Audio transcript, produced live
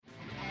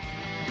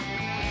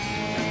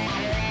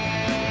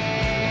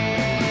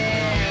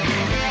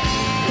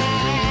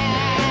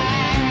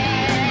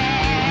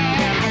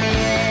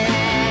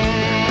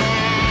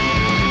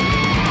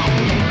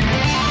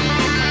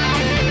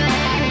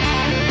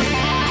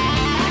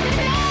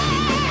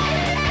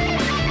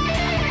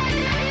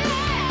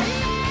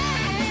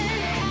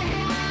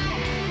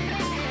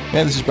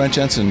Hey, this is Brent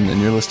Jensen,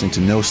 and you're listening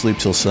to No Sleep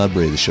Till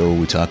Sudbury, the show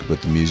where we talk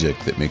about the music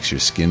that makes your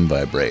skin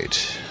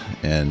vibrate.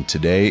 And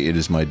today it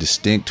is my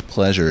distinct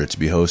pleasure to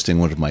be hosting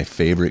one of my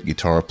favorite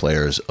guitar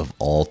players of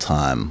all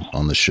time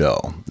on the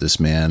show.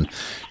 This man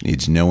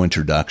needs no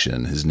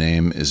introduction. His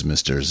name is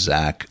Mr.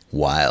 Zakk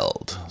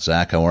Wylde.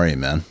 Zakk, how are you,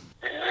 man?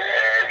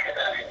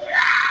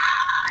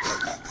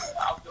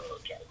 I'm doing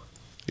okay.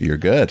 You're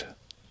good.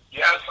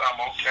 Yes,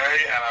 I'm okay,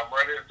 and I'm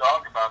ready to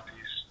talk about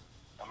these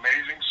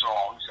amazing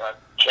songs that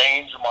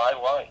changed my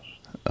life.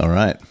 All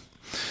right.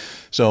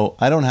 So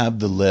I don't have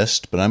the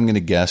list, but I'm going to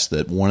guess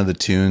that one of the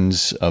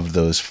tunes of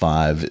those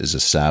five is a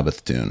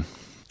Sabbath tune.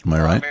 Am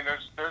I right? I mean,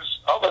 there's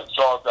other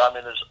songs. I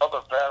mean, there's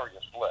other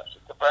various lists.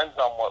 It depends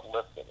on what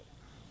list it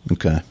is.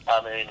 Okay.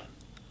 I mean,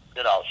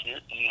 you know,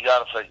 you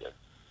got to figure.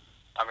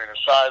 I mean,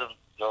 aside of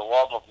the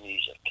love of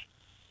music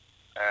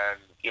and,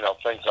 you know,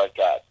 things like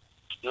that,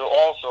 you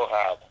also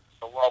have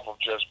the love of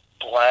just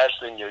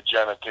blasting your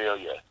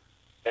genitalia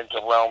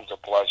into realms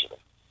of pleasure.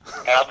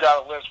 And I've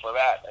got a list for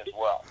that as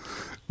well.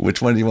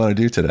 Which one do you want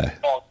to do today?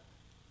 Well,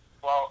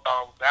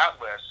 that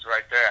list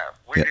right there.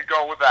 We could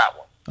go with that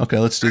one. Okay,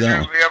 let's do that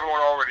one. Usually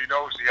everyone already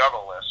knows the other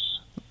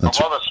lists of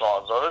other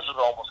songs, so this is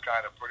almost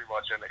kind of pretty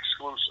much an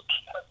exclusive.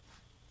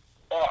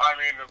 Well, I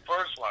mean, the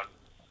first one,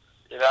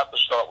 you'd have to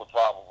start with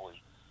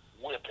probably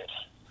Whip It.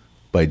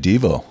 By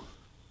Devo.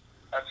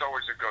 That's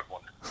always a good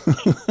one.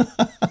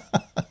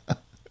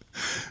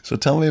 So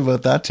tell me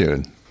about that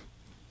tune.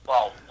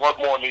 Well, what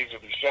more needs to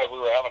be said? We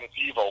were having a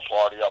Devo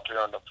party up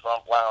here in the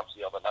front lounge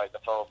the other night. The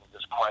fellow was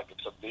just cranking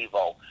some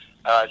Devo.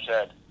 And I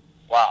said,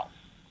 wow,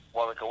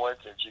 what a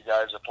coincidence. You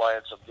guys are playing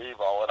some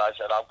Devo. And I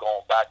said, I'm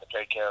going back to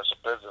take care of some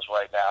business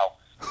right now.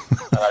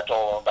 And I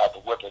told him about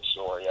the Whip It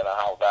story and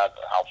how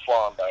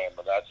fond I am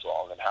of that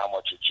song and how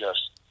much it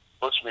just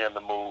puts me in the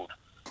mood.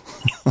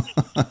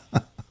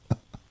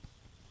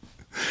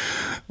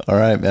 All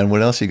right, man.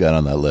 What else you got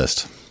on that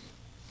list?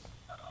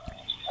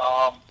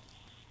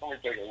 Let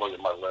me take a look at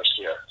my list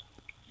here.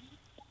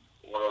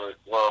 What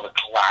are the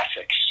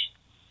classics?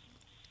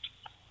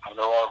 And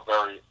there are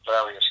various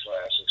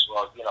classics.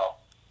 Well, you know,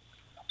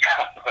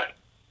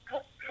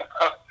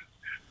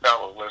 that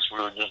was a list. We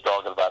were just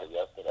talking about it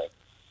yesterday.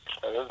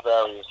 And there's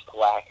various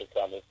classics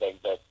on this thing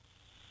that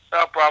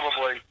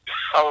probably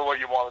what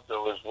you want to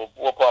do is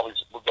we'll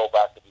go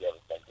back to the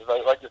other thing.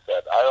 Because like you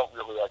said, I don't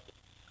really like to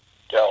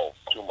delve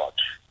too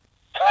much.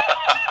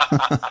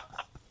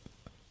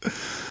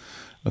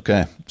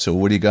 Okay, so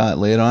what do you got?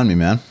 Lay it on me,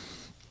 man.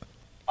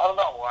 I don't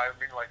know. I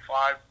mean, like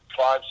five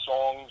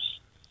songs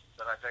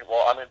that I think.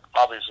 Well, I mean,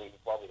 obviously,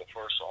 probably the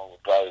first song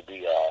would probably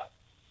be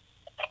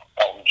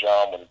Elton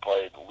John when he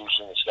played "Loose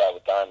in the Sky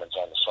with Diamonds"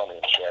 on the Sonny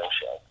and Cher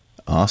show.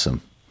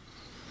 Awesome.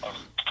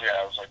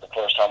 Yeah, it was like the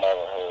first time I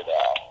ever heard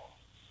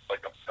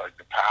like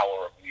the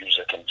power of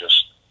music and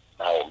just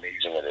how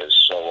amazing it is.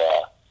 So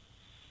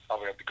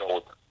probably have to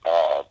go with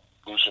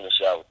 "Loose in the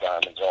Sky with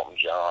Diamonds," Elton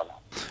John.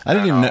 I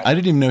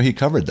didn't even know he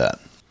covered that.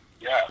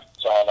 Yeah,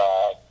 it's on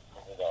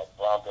the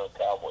Bronco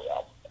Cowboy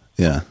album.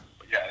 Yeah.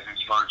 But yeah,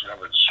 his version of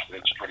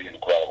it's pretty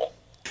incredible.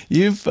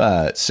 You've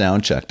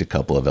sound checked a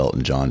couple of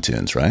Elton John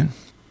tunes, right?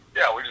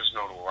 Yeah, we just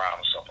noodle around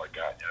and stuff like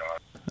that,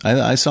 you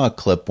know. I saw a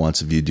clip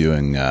once of you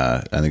doing,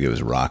 I think it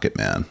was Rocket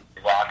Man.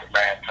 Rocket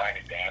Man,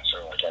 Tiny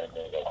Dancer, like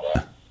anything like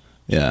that.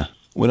 Yeah.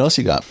 What else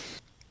you got?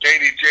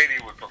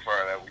 JD would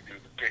prefer that we do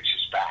the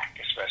Pitches Back,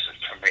 especially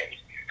for me,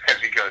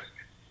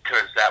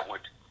 because that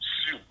would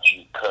suit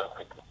you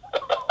perfectly.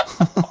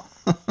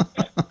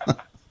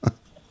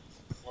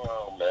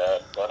 Oh, man.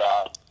 But,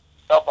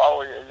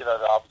 probably, you know,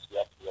 obviously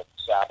have to be a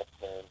Sabbath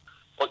tune.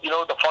 But, you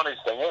know what the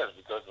funniest thing is?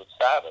 Because with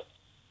Sabbath,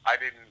 I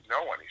didn't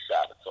know any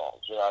Sabbath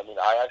songs. You know what I mean?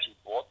 I actually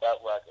bought that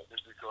record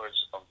just because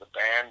of the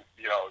band,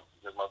 you know,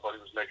 because my buddy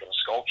was making a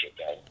sculpture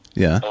thing.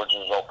 Yeah. Which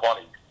was so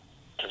funny.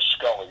 Because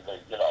Scully,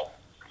 you know,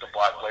 the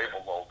Black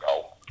Label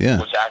logo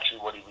was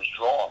actually what he was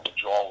drawing. The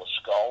drawing was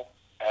Skull.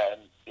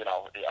 And, you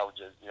know, I would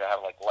just, you know,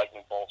 have like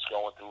lightning bolts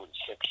going through in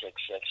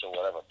 666 or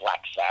whatever,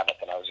 Black Sabbath.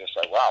 And I was just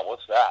like, wow,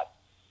 what's that?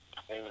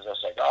 And he was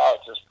just like, oh,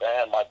 it's this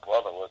band my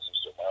brother listens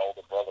to, my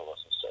older brother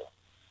listens to.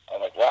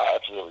 I'm like, wow,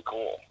 that's really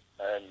cool.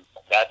 And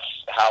that's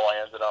how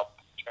I ended up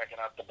checking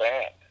out the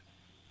band.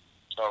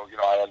 So, you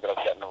know, I ended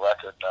up getting the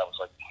record, and I was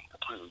like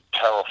completely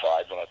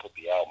terrified when I put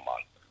the album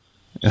on.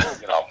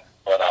 You know,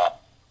 but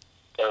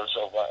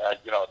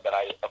you know, then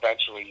I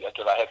eventually,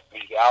 because I had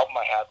the album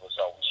I had was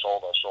 "We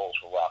Sold Our Souls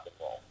for Rock and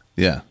Roll."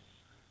 Yeah,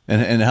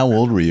 and how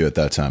old were you at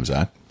that time,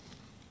 Zakk?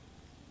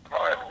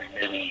 Probably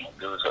maybe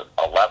it was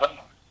 11.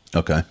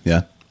 Okay,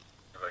 yeah.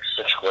 Like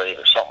 6th grade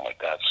or something like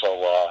that.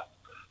 So,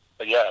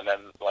 but yeah, and then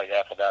like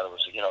after that, it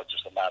was, you know,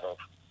 just a matter of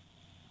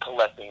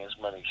collecting as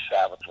many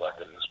Sabbath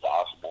records as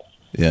possible.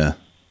 Yeah.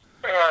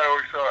 I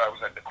always thought I was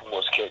like the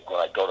coolest kid when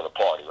I'd go to the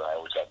party, when I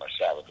always had my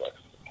Sabbath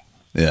records.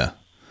 Yeah.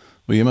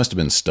 Well, you must have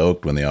been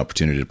stoked when the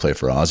opportunity to play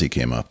for Ozzy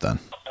came up then.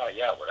 Oh,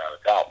 yeah, without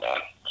a doubt,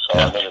 man. So,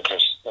 yeah. I mean, it's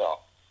just, you know,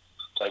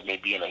 it's like me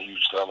being a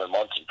huge Thurman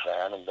Munson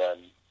fan, and then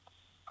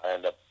I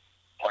end up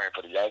playing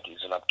for the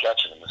Yankees, and I'm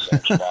catching in the same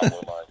spot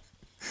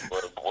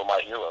where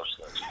my hero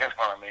stood. You know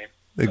what I mean?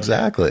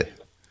 Exactly.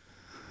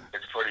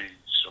 It's pretty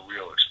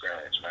surreal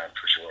experience, man,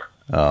 for sure.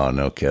 Oh,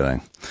 no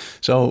kidding.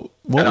 So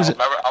what was it?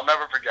 I'll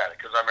never forget it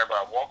because I remember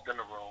I walked in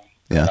the room.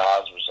 Yeah. And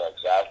Oz was like,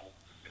 "Zach,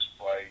 just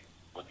play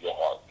with your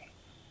heart."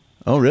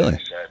 Oh, really?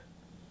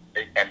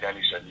 And then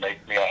he said,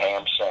 "Make me a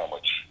ham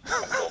sandwich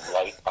and go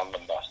light on the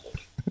mustard."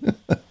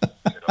 I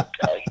said,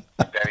 "Okay."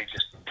 And then he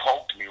just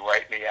poked me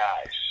right in the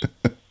eyes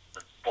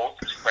with both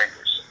his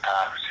fingers. And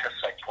I was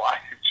just like, "Why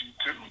did you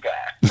do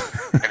that?"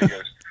 And he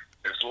goes,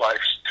 "This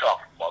life's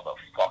tough,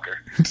 motherfucker.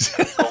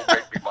 Go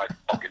make me my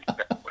fucking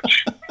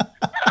sandwich."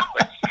 That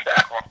was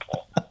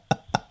terrible.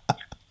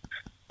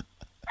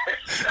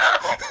 It's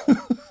terrible.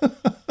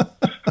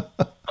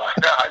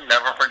 I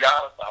never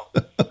forgot about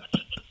it.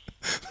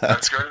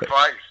 That's good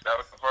advice. That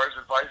was the first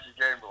advice he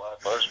gave me when I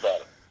first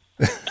met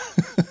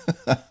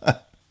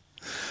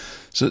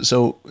him.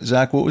 So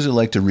Zach, what was it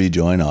like to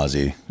rejoin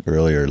Ozzy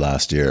earlier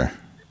last year?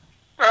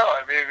 Well,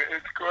 I mean,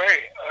 it's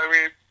great. I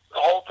mean, the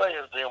whole thing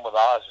is being with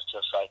Oz is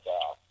just like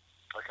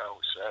I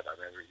always said. I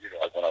mean,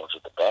 like when I was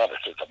with the band,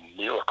 it's a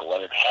miracle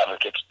anything ever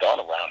gets done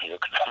around here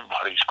because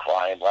everybody's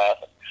crying,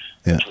 laughing.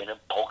 Yeah. Between him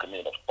poking me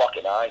in the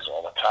fucking eyes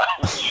all the time,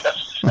 it's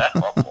just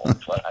terrible.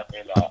 But I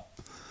mean, no,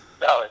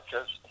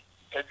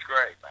 it's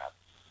great, man.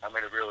 I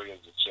mean, it really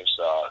is. It's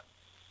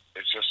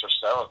just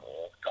hysterical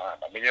all the time.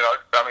 I mean, even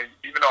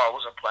though I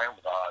wasn't playing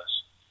with Oz,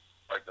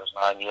 like those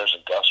 9 years,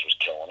 and Gus was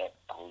killing it.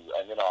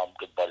 And I'm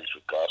good buddies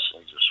with Gus,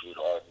 and he's a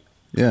sweetheart.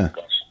 Yeah.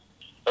 Gus.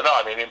 But no,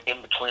 I mean,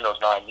 in between those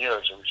 9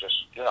 years, it was just,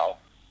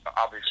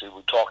 obviously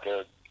we talk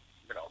to,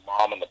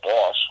 Mom and the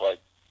boss, like,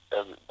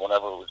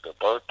 whenever it was their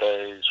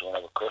birthdays,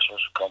 whenever Christmas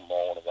would come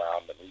rolling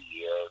around, the New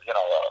Year,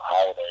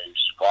 holidays,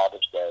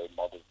 Father's Day,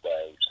 Mother's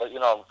Day. So,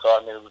 so I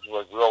mean, it was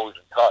like we were always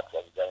in touch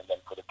every day. And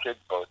then for the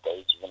kids'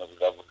 birthdays, whenever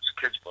it was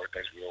kids'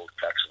 birthdays, we always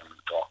texted them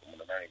and talking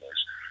with them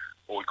anyways.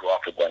 Or we'd go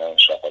out for dinner and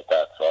stuff like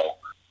that. So,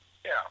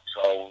 yeah.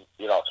 So,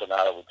 so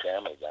now that we're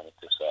jamming again, it's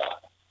just,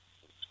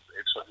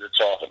 it's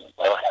awesome.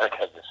 Like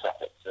I just said,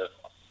 it's just.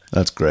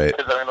 That's great.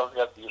 Because I know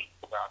you have to use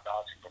around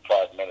Nazi for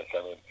 5 minutes.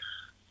 I mean,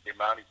 the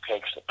amount he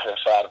takes the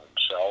piss out of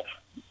himself.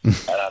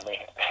 And I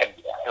mean, and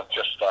he'll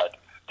just start.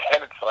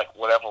 And it's like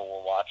whatever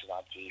we're watching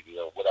on TV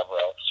or whatever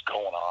else is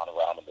going on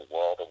around in the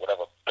world or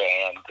whatever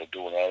band they're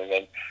doing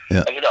anything.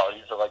 Yeah. And,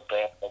 these are like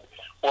bands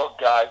or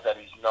guys that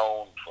he's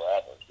known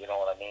forever. You know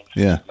what I mean?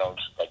 Yeah. He's known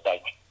since like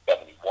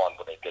 1971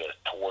 when they did a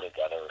tour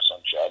together or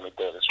some shit. I mean,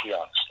 they're just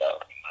beyond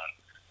stuff.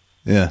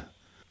 Yeah.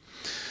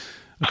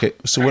 Okay,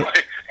 so what?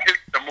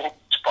 The movie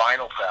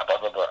Spinal Tap,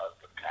 other than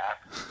the tap,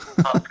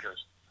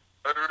 because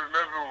I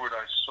remember when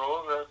I saw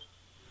that,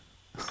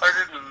 I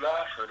didn't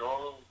laugh at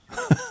all. I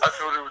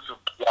thought it was a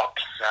Black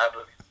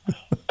Sabbath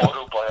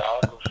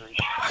autobiography.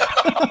 I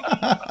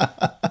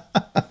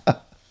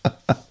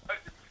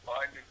didn't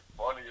find it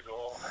funny at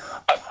all.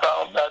 I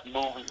found that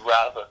movie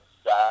rather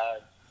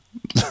sad.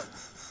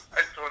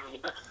 I thought it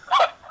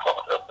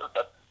was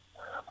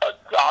a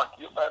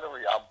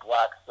documentary on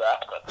Black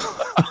Sabbath.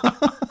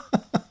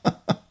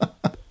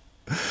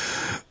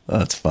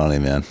 That's funny,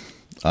 man.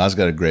 Oz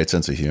got a great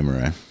sense of humor,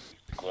 eh?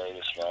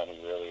 Greatest, man, he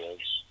really is.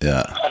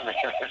 Yeah. I mean,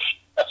 it's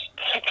just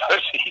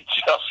because he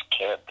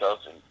just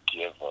doesn't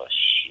give a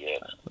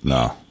shit.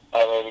 No.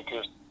 I mean, he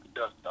just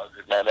does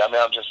it, man. I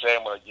mean, I'm just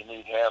saying, when you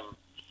meet him,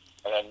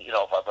 and then, if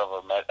I've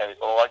ever met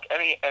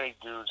any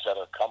dudes that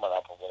are coming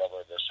up or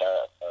whatever, just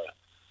have a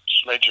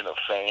smidgen of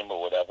fame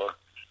or whatever,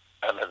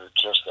 and they're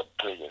just the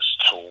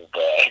biggest tool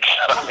bags.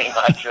 I mean,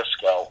 I just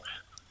go,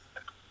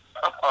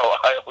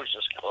 I always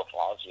just go, if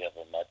Ozzy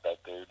ever met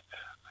that dude,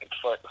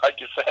 like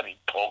you said, he'd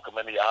poke him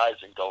in the eyes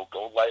and go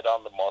light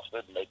on the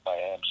mustard and make my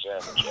ham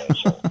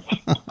sandwich.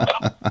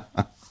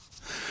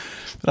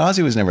 But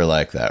Ozzy was never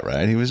like that,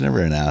 right? He was never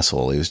an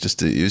asshole. He was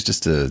just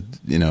a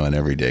an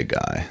everyday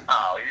guy.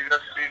 Oh, he's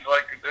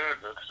like,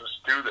 dude, let's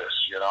just do this,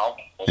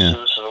 Let's Yeah.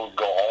 do this so we can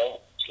go home.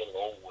 Let's get it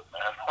over with,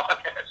 man.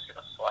 It's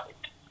just like,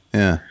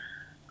 Yeah.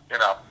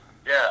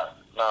 yeah,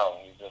 no,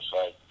 he's just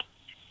like,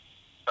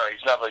 no,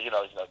 he's never, he's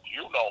like, do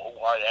you know who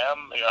I am?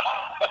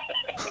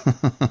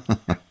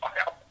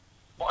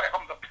 Why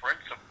I'm the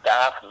Prince of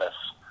Darkness.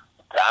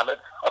 Damn it.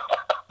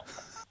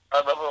 I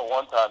remember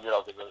one time,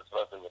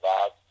 especially with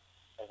Oz,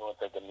 everyone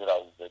thinking,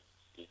 that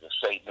he's a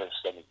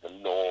Satanist and he's the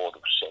Lord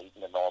of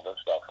Satan and all this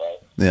stuff,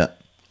 right? Yeah.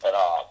 And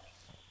I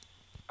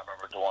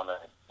remember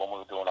when we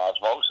were doing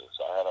Osmosis,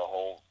 I had a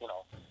whole,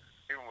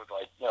 even with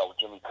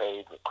Jimmy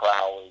Page, with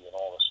Crowley and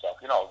all this stuff,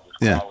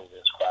 Yeah. Crowley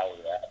this,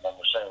 Crowley that. And then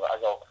we're saying, I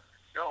go,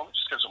 let me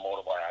just get some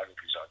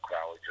autobiographies on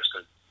Crowley just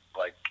to,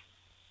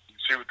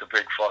 see what the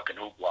big fucking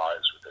hoopla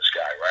is with this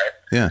guy, right?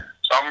 Yeah.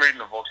 So I'm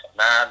reading the books on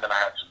that, and then I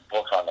had some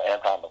books on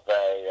Anton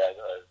LaVey,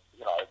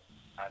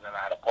 and then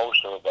I had a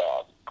poster of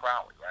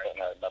Crowley, right?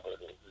 And I remember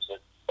it was an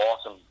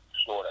awesome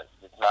store that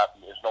it's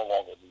no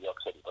longer in New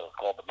York City, but it's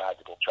called The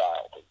Magical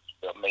Child.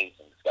 It's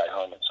amazing. This guy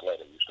Herman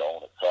Slater used to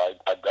own it. So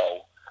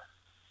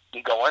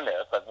you go in there,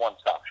 it's like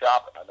one-stop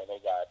shopping. I mean,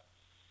 it's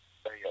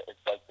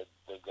like the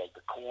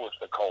coolest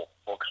occult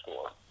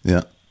bookstore.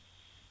 Yeah.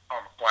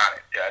 On the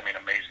planet. Yeah, I mean,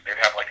 amazing.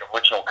 They'd have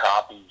original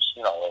copies,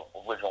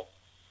 original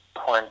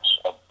prints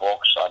of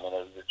books. I mean,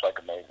 it's like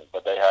amazing.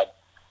 But they had,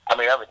 I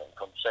mean, everything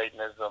from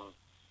Satanism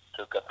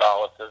to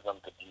Catholicism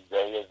to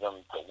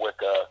Judaism to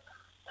Wicca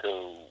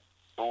to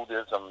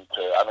Buddhism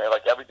to, I mean,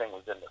 like everything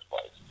was in this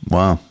place.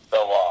 Wow. So,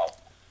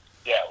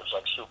 yeah, it was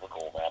like super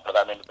cool, man. But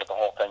I mean, but the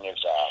whole thing is,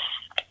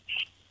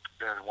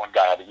 there's one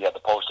guy, he had the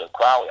poster of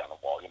Crowley on the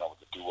wall, you know, with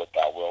the do what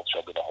thou wilt,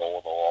 shall be the whole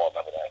of the law and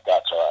everything like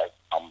that. So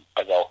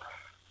I go,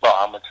 well,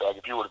 I'm like,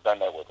 if you would have been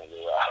there with me,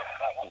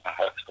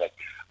 I was like,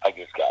 I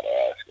just got to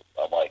ask him.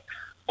 I'm like,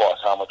 boss,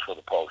 how much for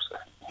the poster?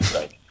 He's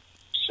like,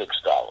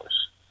 $6.66.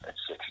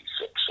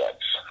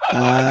 I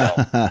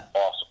go,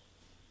 awesome.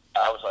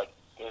 I was like,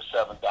 here's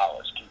 $7.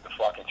 Keep the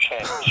fucking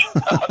change.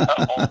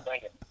 The whole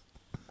thing.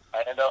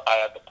 I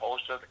had the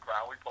poster, the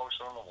Crowley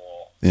poster on the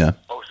wall. Yeah.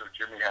 Poster of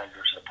Jimi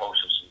Hendrix and the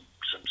poster of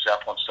some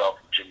Zeppelin stuff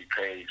from Jimmy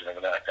Page and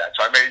everything like that.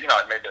 So I made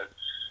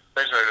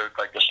basically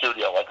like the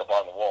studio like up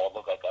on the wall. It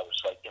looked like I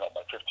was like, you know,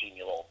 my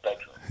 15-year-old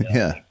bedroom. You know?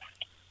 Yeah.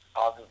 I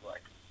was just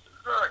like,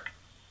 look,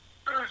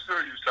 this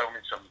dude was telling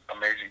me some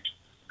amazing,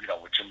 you know,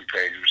 with Jimmy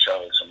Page, he was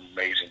telling some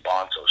amazing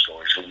Bonzo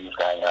stories. So he used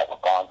to hang out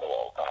with Bonzo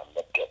all the time.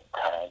 They'd get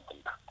tanked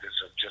and this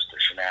is just a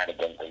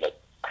shenanigans and the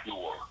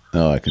pure.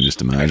 Oh, I can just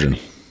imagine.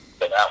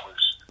 And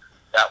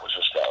that was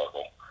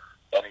hysterical.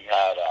 Then he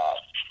had,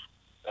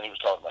 then he was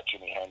talking about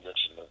Jimi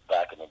Hendrix and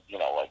back in the, you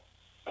know, like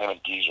him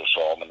and Geezer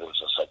saw him, and it was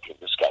just like,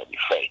 this got to be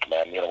fake,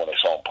 man. You know, when they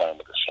saw him playing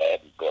with his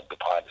head and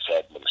behind his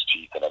head with his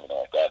teeth and everything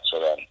like that. So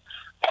then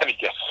he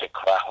gets to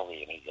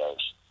Crowley and he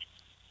goes,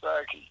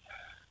 Frankie,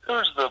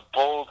 who's the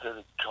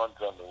bald-headed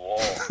cunt on the wall?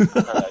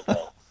 And I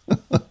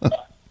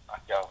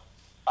go,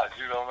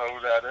 you don't know who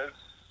that is?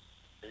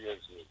 He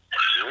goes,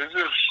 who is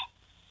this?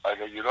 I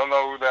go, you don't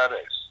know who that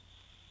is?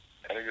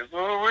 And he goes,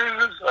 who is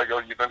this? I go,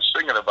 you've been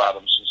singing about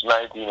him since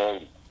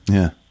 1980.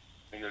 Yeah.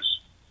 He goes,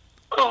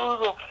 who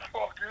the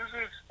fuck is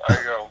this? I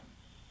go,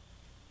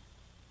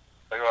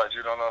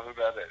 you don't know who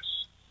that is?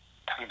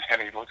 And then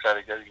he looks at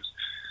it again, he goes,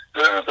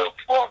 who the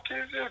fuck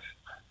is this?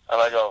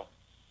 And I go,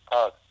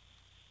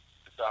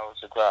 it's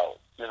Mr. Crowley,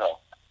 you know,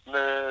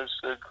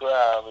 Mr.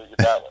 Crowley,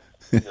 that one.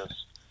 He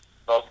goes,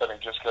 no, then he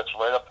just gets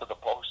right up to the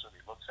post and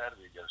he looks at it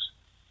and he goes,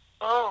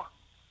 oh,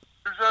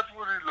 is that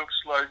what he looks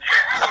like?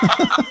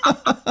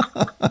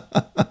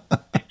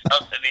 He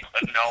doesn't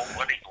even know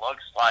what he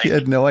looks like. He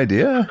had no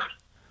idea?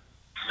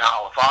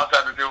 No, if I was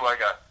had to do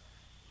like a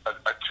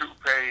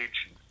 2-page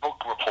book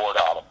report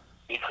on him,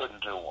 he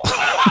couldn't do one. What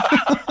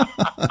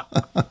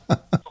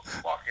the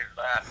fuck is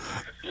that?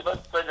 You've been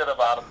thinking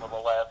about him for the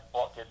last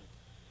fucking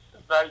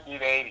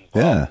 1980.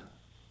 Yeah.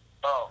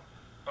 Oh,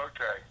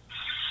 okay.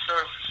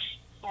 I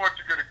want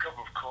to get a cup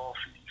of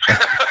coffee.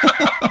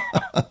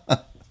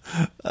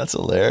 That's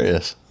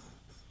hilarious.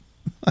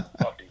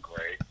 Fucking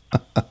great.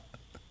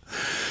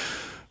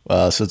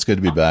 Well, so it's good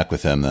to be back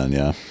with him then,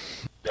 yeah?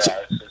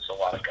 Yeah, it's a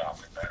lot of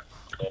comedy, man.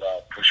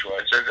 But for sure.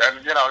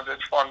 And, you know,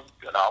 it's fun,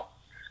 you know.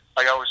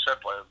 Like I always said,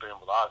 being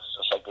with Oz is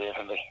just like being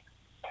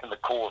in the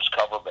coolest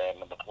cover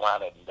band on the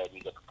planet, and then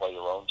you get to play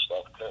your own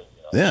stuff, too.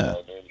 You know? Yeah. So,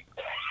 I mean,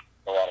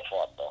 a lot of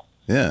fun, though.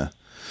 Yeah.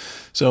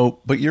 So,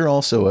 but you're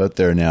also out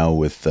there now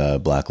with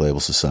Black Label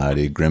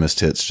Society. Grimmest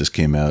Hits just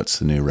came out. It's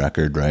the new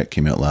record, right?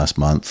 Came out last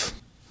month.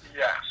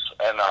 Yes,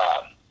 and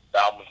the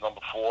album was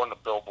number 4 in the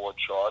Billboard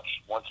charts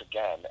once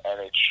again, and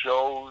it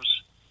shows,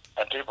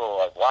 and people are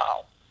like,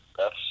 wow,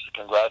 that's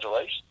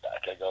congratulations,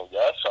 Dak. I go,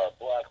 yes, our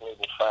Black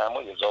Label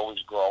family is always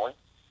growing,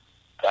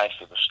 thanks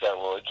to the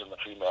steroids and the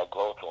female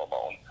growth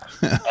hormone.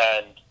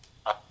 And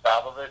on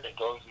top of it, it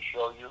goes to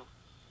show you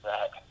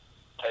that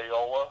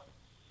payola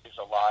is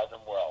alive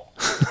and well.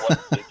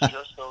 It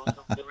just goes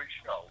to really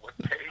show with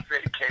paid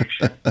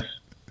vacations,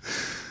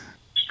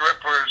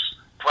 strippers,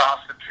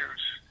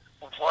 prostitutes,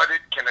 what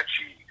it can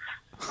achieve.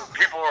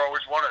 People are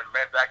always wondering,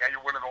 man, Dak, how you're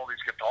winning all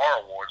these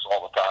guitar awards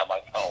all the time. I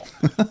know.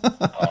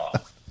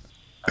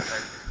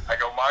 I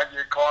go, mind you,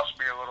 it costs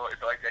me a little.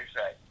 Like they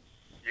say,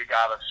 you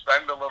got to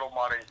spend a little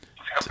money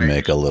to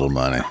make a little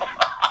money.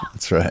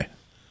 That's right.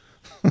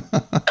 And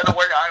the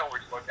way I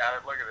always look at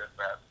this,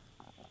 man.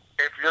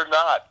 If you're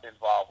not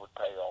involved with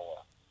payola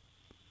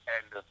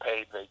and the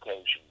paid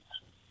vacations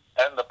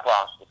and the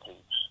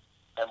prostitutes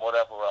and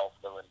whatever else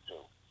they're into,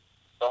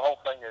 the whole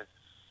thing is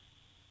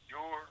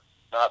you're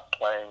not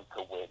playing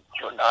to win.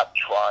 You're not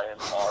trying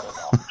hard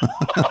enough.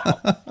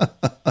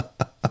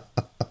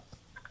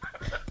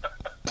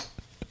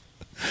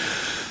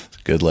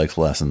 Good life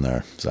lesson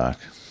there, Zach.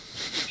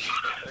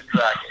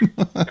 Exactly.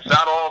 It's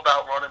not all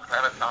about running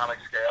pentatonic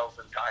scales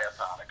and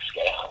diatonic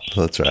scales.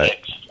 That's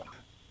right.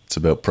 It's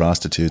about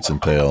prostitutes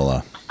and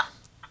payola.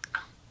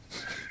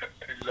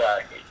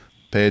 Exactly.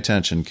 Pay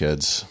attention,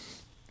 kids.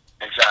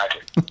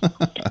 Exactly.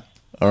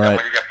 All right. And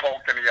when you get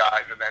poked in the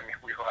eyes and then you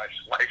realize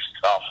life's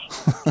tough,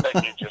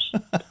 then you just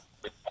mess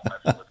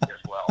with it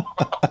as well.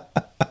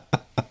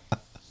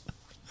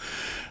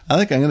 I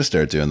think I'm going to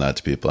start doing that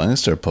to people. I'm going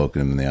to start poking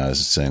them in the eyes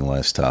and saying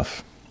life's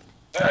tough.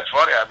 Yeah, it's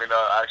funny. I mean,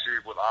 actually,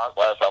 with Oz,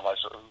 last time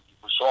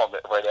we saw him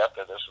right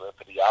after this,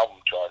 after the album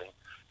charting,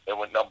 it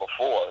went number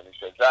 4, and he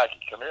said, Zachy,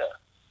 come here.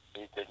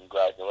 He said,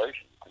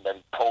 congratulations. And then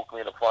he poked me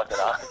in the fucking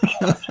eye.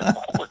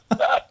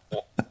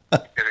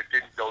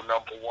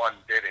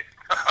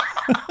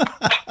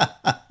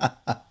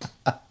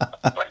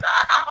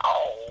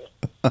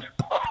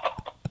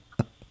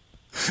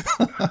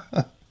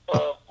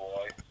 Oh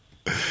boy.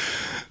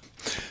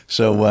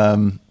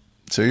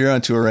 So you're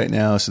on tour right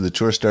now. So the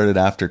tour started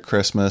after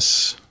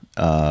Christmas,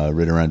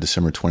 right around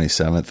December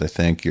 27th, I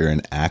think. You're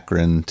in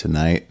Akron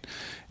tonight,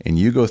 and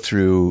you go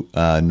through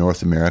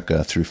North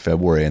America through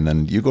February, and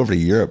then you go over to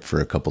Europe for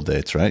a couple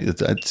dates, right?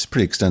 It's a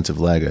pretty extensive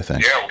leg, I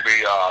think. Yeah, we'll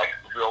be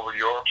over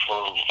Europe for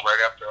right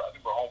after. I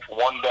think we're home for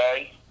one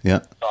day. Yeah.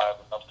 So I have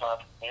enough time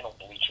for anal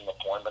bleaching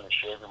appointment and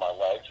shaving my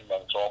legs, and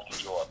then it's off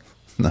to Europe.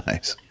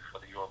 Nice. For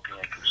the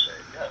European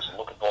Crusade. Yeah, so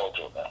looking forward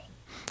to it, man.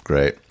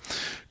 Great.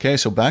 Okay,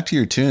 so back to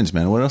your tunes,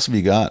 man. What else have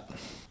you got?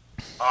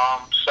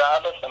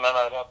 Sabbath, and then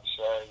I'd have to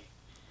say,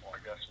 well, I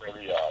guess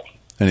maybe...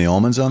 Any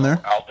Allmans on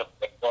there?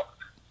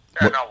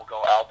 We'll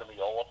go Al Di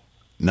Meola.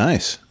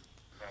 Nice.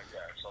 Yeah,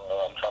 so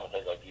I'm trying to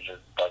think, like, these are,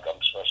 like, I'm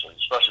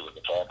especially with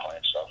guitar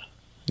playing stuff.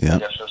 Yeah. I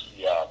guess just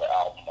the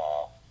album,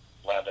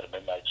 Land of the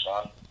Midnight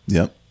Sun.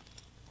 Yep.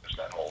 Just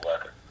that whole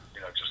record.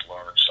 Just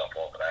learning stuff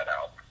off of that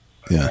album.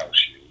 Yeah. That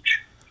was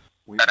huge.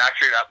 And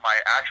actually, my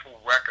actual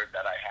record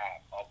that I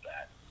have of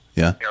that,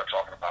 yeah.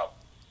 Talking about,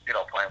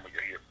 playing with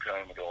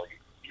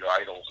your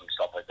idols and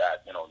stuff like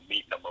that,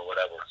 meeting them or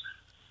whatever.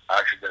 I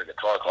actually did a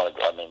guitar clinic.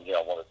 I mean,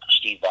 one of the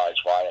Steve Vai's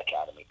Vai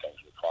Academy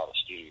things with Father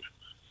Steve,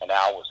 and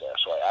Al was there.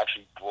 So I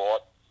actually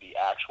brought the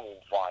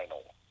actual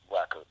vinyl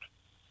record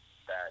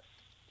that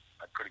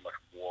I pretty much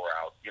wore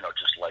out,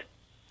 just like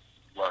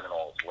learning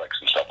all his licks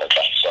and stuff like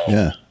that. So,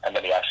 yeah. And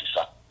then he actually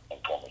signed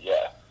it for me,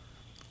 yeah.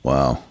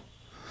 Wow.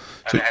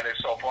 And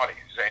it's so funny.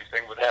 Same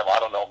thing with him. I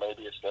don't know.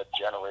 Maybe it's that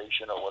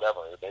generation or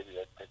whatever. Maybe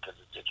because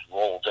it's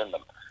rolled in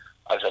them.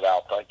 I said,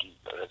 Al, thank you.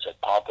 I said,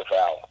 Pontiff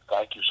Al,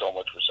 thank you so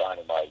much for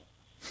signing my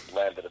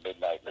Land of the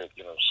Midnight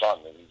Sun.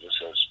 And he just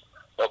says,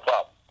 no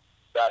problem.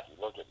 Jackie,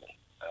 look at me.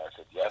 And I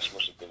said, yes,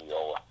 Mr. Di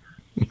Meola.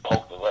 He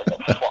poked me right in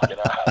the fucking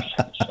eyes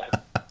and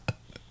said,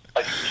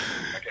 I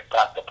get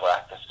back to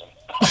practicing.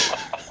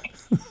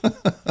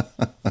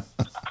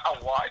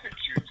 Why did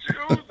you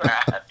do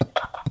that?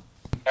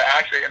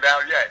 Actually, and now,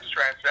 it's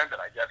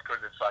transcendent, I guess,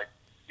 because it's like,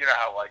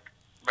 how, like,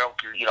 milk,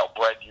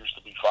 bread used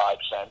to be 5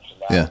 cents, and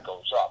now it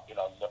goes up.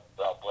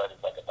 Bread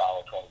is like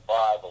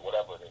 $1.25 or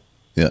whatever it is.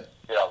 Yeah.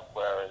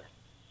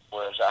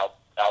 Whereas Al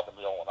Di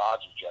Meola and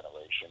Ozzy's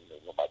generation,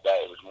 my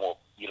dad, it was more,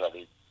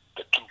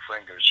 the two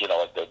fingers,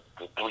 like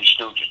the Three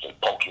Stooges, they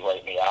poke you right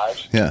in the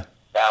eyes. Yeah.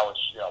 Now it's,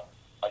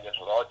 I guess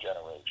with our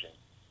generation,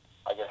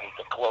 I guess it's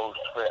the closed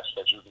fist,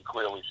 as you can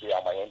clearly see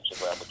on my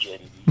Instagram with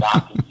JD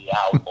knocking me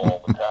out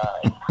all the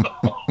time.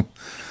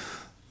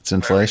 It's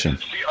inflation.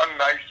 The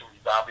unnicery,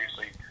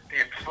 obviously,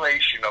 the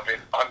inflation of it,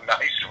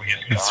 unnicery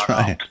is gone. That's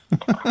right.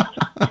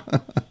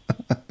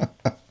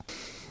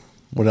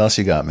 What else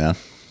you got, man?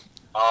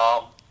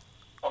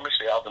 Let me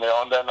see, Al Di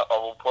Meola, and then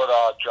we'll put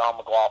John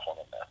McLaughlin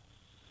in there.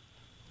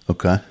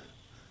 Okay.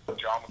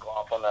 John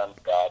McLaughlin and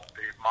the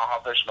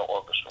Mahavishnu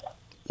Orchestra.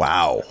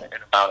 Wow.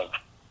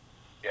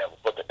 Yeah, we'll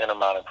put the Inner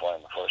Mountain Plan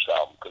in the first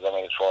album, because, I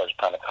mean, as far as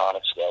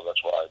pentatonic scale,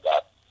 that's what I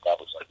got. That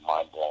was, like,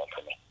 mind-blowing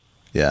for me.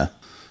 Yeah.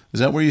 Is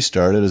that where you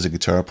started as a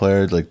guitar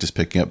player, like just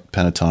picking up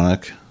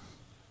pentatonic?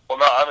 Well,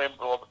 no, I mean,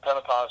 the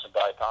pentatonics and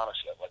diatonics,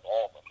 like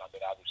all of them. I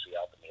mean, obviously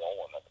Al Di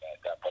Meola and everything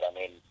like that, but I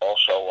mean,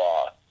 also,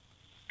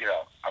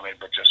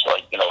 but just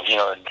like,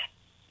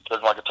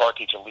 because my guitar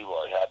teacher,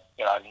 Leroy, had,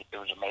 it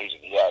was amazing.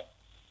 He had,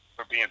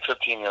 for being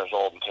 15 years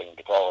old and taking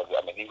guitar,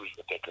 I mean, he was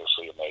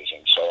ridiculously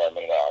amazing. So, I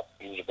mean,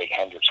 he was a big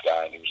Hendrix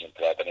guy, and he was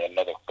into that. Then he had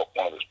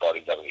one of his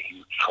buddies that was a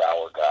huge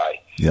Trower guy.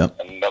 Yep.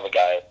 And another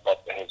guy,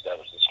 but his, that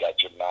was this guy,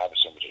 Jim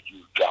Navison, was a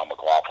huge John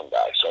McLaughlin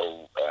guy.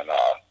 So, and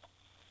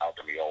Al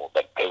Di Meola,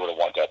 but they were the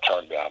ones that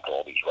turned me on to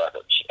all these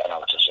records. And I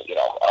was just,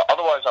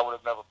 otherwise I would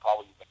have never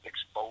probably been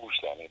exposed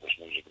to any of this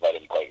music if I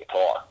didn't play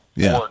guitar.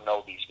 Yeah. Or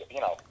know these,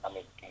 I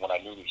mean, when I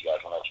knew these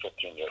guys when I was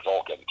 15 years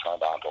old, getting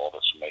turned on to all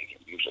this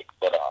amazing music.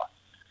 But,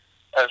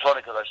 and it's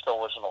funny because I still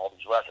listen to all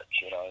these records,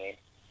 you know what I mean?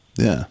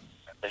 Yeah.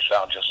 They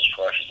sound just as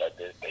fresh as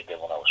they did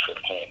when I was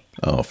 15.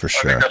 Oh, for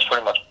sure. I think that's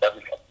pretty much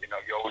everything.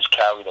 You always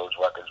carry those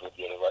records with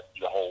you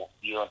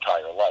your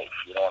entire life,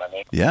 you know what I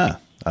mean? Yeah,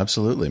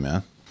 absolutely,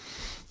 man.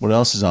 What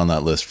else is on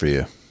that list for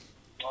you?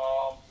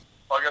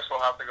 I guess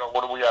we'll have to go.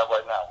 What do we have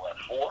right now? We're at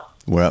 4?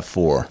 We're at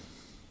 4.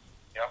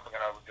 Yeah,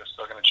 we're just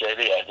looking at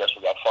JD. I guess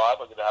we got 5.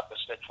 We're going to have to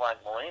stick Frank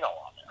Marino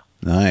on there.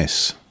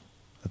 Nice.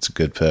 That's a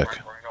good pick.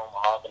 Frank Marino,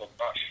 Mahogany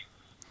Bush.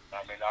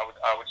 I mean, I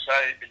would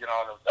say, the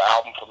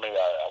album for me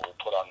I would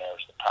put on there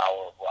is The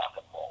Power of Rock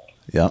and Roll.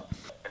 Yep.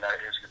 And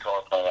his guitar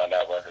playing on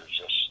that record is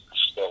just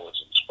still as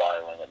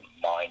inspiring and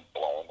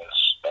mind-blowing as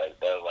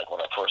like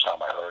when the first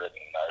time I heard it,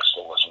 and I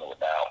still listen to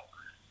it now.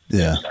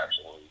 Yeah. It's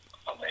absolutely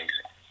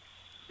amazing.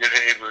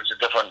 It was a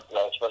different,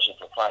 especially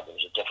for Frank, it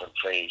was a different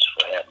phase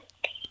for him.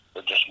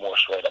 It was just more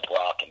straight-up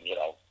rock, and,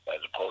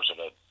 as opposed to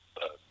the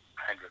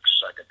Hendrix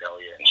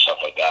psychedelia and stuff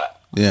like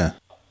that. Yeah.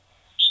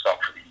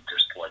 Stuff that he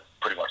just, like,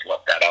 pretty much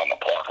left that out in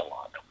the parking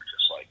lot. It was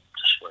just, like,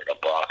 just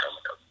straight-up rock. I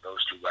mean,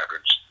 those two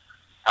records,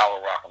 Power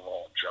Rock and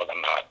Roll and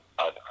Juggernaut,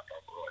 I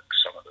thought were, like,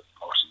 some of the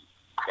most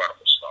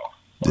incredible stuff.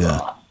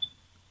 Yeah.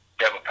 If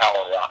you have a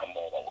Power Rock and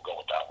Roll, then we'll go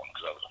with that one,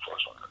 because that was the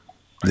first one.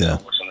 Yeah.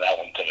 I listen to that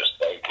one to this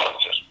day, because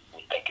it's just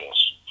ridiculous.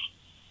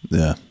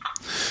 Yeah.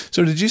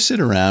 So did you sit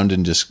around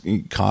and just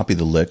copy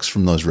the licks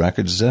from those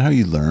records? Is that how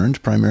you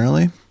learned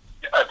primarily?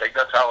 Yeah, I think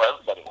that's how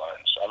everybody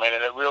learns. I mean,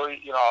 and it really,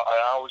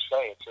 I always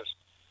say it's just,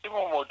 even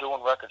when we're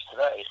doing records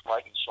today, it's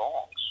writing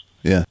songs.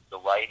 Yeah. The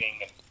writing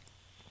and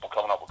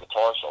coming up with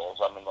guitar solos.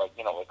 I mean, like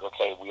let's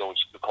say we always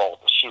call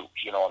it the soup,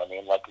 you know what I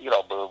mean? Like,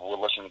 we're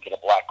listening to the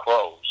Black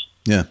Crowes.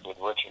 Yeah. With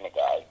Rich and the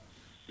guy.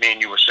 Me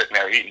and you were sitting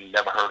there eating,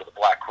 never heard of the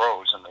Black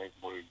Crowes, and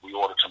we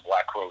ordered some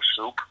Black Crow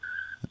soup.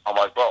 I'm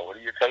like, bro, what are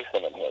you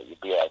tasting in here?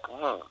 You'd be like,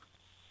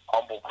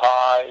 humble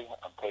pie.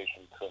 I'm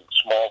tasting some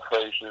Small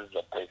Faces.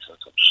 I'm tasting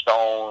some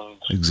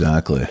Stones.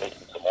 Exactly. I'm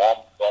tasting some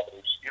Allman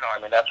Brothers.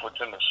 That's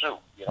what's in the soup.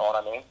 You know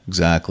what I mean?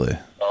 Exactly.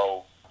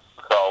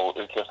 So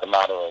it's just a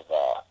matter of,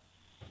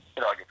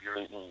 like if you're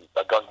eating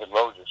a Guns N'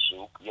 Roses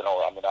soup,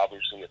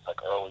 obviously it's like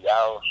early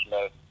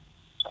Aerosmith,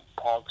 some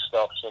punk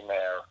stuff's in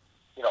there.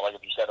 Like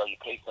if you said, you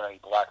tasting any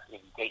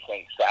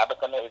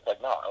Sabbath in there? It's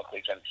like, no, I don't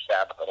taste any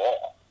Sabbath at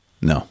all.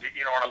 No.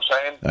 You know what I'm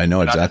saying? I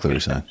know exactly what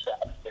you're saying.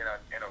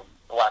 In a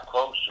Black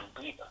Crow soup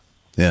either.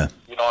 Yeah.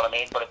 You know what I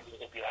mean? But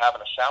if you're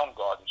having a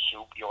Soundgarden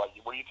soup, you're like,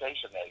 what are you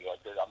tasting there? You're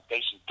like, I'm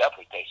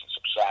definitely tasting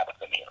some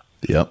Sabbath in here.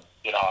 Yep.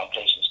 I'm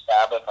tasting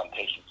Sabbath, I'm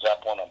tasting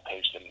Zeppelin, I'm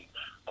tasting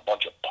a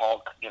bunch of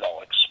punk,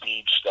 like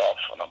speed stuff,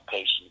 and I'm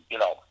tasting,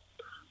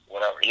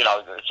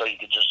 whatever. So you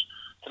could just,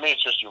 to me,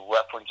 it's just you're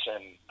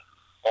referencing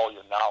all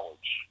your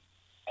knowledge,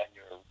 and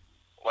you're,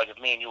 like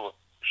if me and you were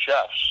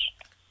chefs,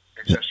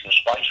 it's just your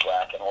spice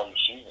rack and all your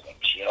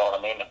seasonings, you know what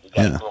I mean? If you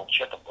got grilled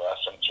chicken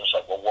breast, and it's just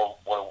like, well,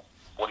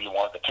 what do you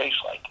want it to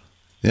taste like?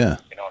 Yeah.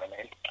 You know what I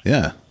mean?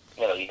 Yeah.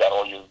 You got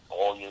all your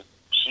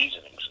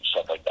seasonings and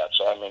stuff like that.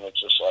 So,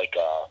 it's just like,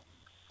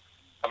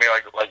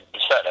 like you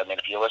said,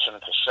 if you're listening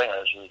to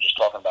singers, we were just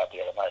talking about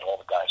the other night, all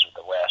the guys with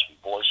the raspy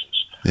voices.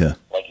 Yeah.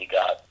 Like you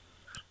got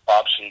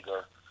Bob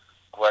Seger,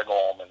 Greg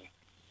Allman,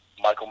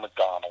 Michael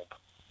McDonald,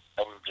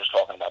 and we were just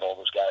talking about all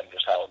those guys and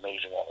just how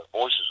amazing all their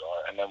voices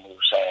are. And then we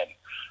were saying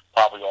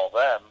probably all of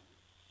them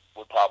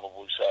would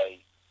probably say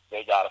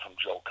they got it from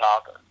Joe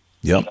Cocker.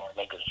 Yep.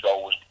 Because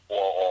Joe was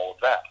before all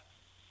of them.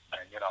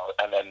 And,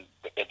 and then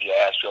if you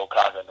ask Joe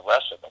Cocker and the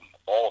rest of them,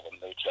 all of them,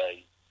 they'd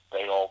say,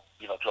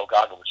 Joe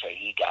Cocker would say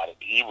he got it.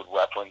 He would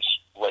reference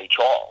Ray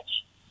Charles.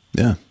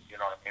 Yeah. You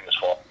know what I mean? As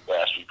far as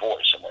raspy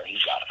voice and where he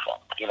got it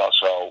from.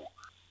 So,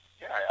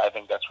 yeah, I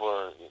think that's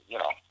where,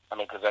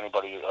 because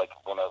anybody, like,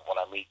 when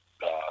I meet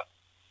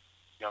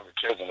younger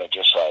kids and they're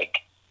just like,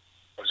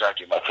 it was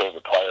actually my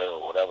favorite player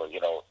or whatever,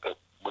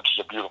 which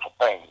is a beautiful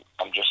thing.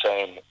 I'm just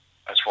saying,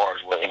 as far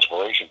as where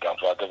inspiration comes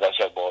from, because I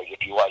said, well,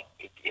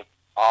 if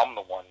I'm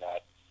the one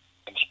that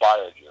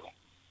inspired you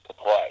to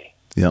play,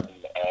 yep.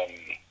 and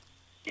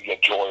you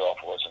get joy off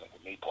listening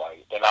to me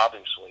play, then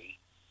obviously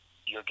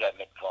you're getting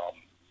it from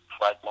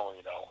Frank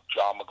Marino,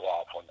 John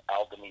McLaughlin,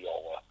 Al Di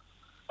Meola,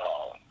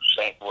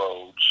 St.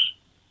 Rhodes,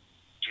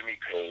 Jimmy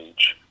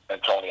Page, and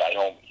Tony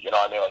Iommi. You know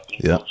what I mean? Like,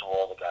 those are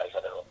all the guys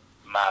that are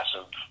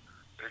massive,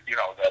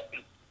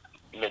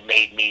 that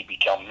made me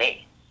become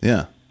me.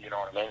 Yeah. You know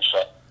what I mean?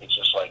 So it's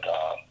just like,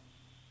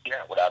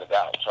 without a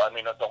doubt. So,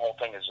 the whole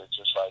thing is, it's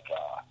just like,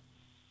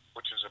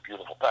 which is a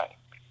beautiful thing.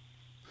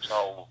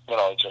 So,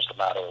 it's just a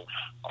matter of,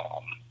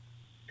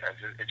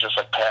 it's just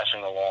like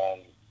passing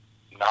along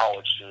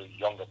knowledge to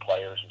younger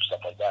players and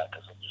stuff like that.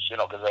 Because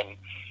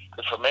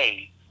because for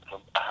me,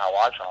 from how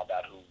I found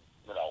out who,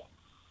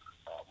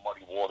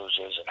 Muddy Waters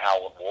is and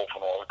Howlin' Wolf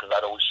and all that, because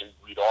I'd always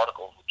read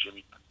articles with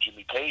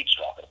Jimmy Page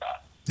talking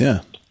about it. Yeah.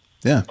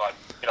 Yeah. But,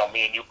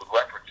 me and you would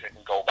reference it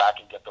and go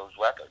back and get those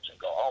records and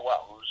go, oh,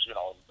 wow,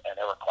 and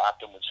Eric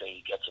Clapton would say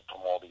he gets it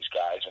from all these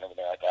guys and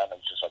everything like that. And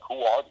it's just like,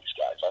 who are these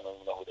guys? I don't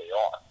even know who they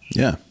are.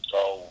 Yeah.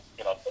 So,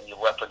 and you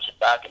reference it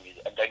back, and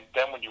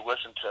then when you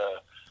listen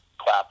to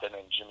Clapton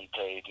and Jimmy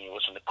Page and you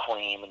listen to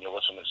Cream and you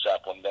listen to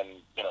Zeppelin,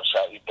 then,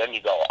 then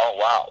you go, oh,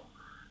 wow,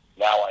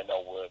 now I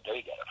know where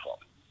they get it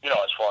from.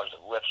 As far as the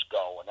riffs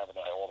go and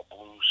everything, all the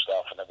blues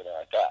stuff and everything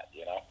like that,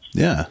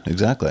 Yeah,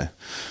 exactly.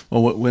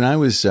 Well, when I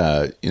was,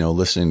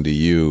 listening to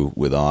you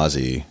with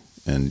Ozzy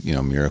and,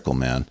 Miracle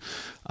Man,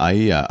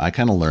 I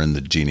kind of learned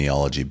the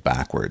genealogy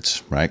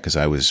backwards, right? Because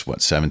I was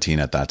 17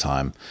 at that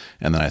time,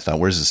 and then I thought,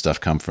 where's this stuff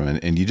come from?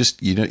 And you just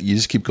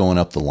keep going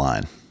up the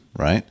line,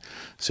 right?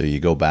 So you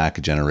go back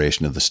a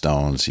generation of the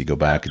Stones, you go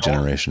back a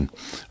generation,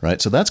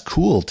 right? So that's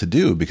cool to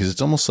do because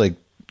it's almost like,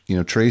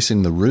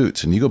 tracing the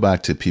roots, and you go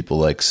back to people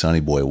like Sonny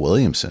Boy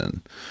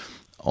Williamson,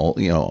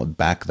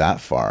 back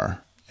that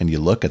far, and you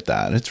look at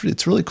that.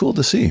 It's really cool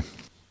to see.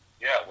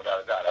 Yeah,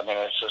 without a doubt.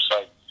 It's just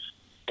like,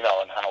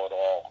 and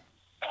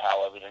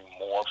how everything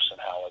morphs and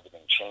how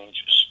everything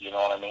changes. You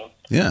know what I mean?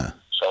 Yeah.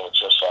 So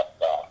it's just like,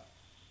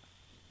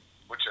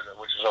 which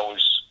is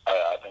always,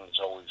 I think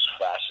it's always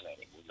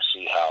fascinating to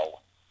see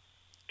how,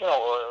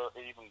 or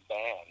even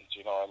bands.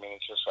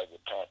 It's just like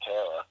with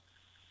Pantera,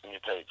 when you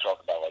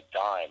talk about like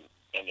Dime.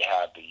 And you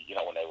have the,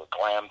 when they were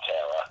Glam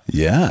Terror.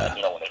 Yeah. And,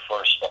 when they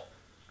first,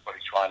 when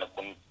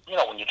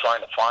you're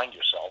trying to find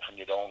yourself and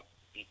you don't,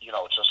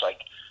 it's just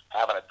like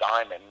having a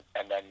diamond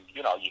and then,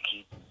 you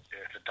keep,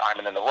 it's a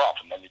diamond in the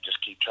rough and then you just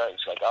keep trying.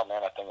 It's like, oh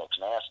man, that thing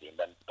looks nasty. And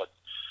then, but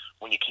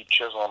when you keep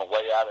chiseling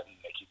away at it and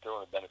they keep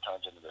doing it, then it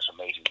turns into this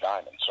amazing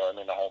diamond. So, I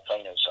mean, the whole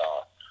thing is,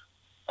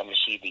 and you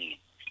see the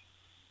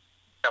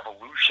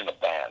evolution of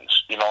bands,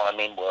 you know what I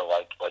mean, where,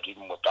 like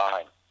even with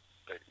Dime,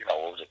 you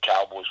know, it was a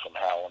Cowboys from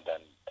Hell, and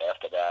then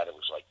after that, it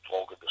was like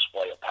Vulgar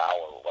Display of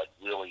Power, like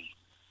really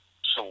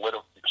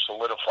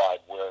solidified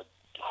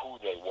who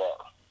they were.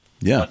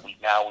 Yeah. Like we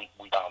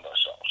found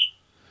ourselves.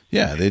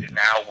 Yeah.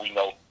 Now we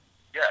know.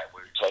 Yeah,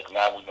 it's like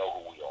now we know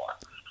who we are.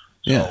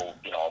 So, yeah.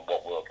 You know,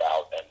 what we're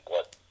about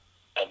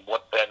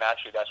and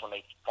actually that's when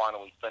they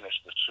finally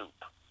finished the Soup.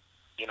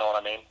 You know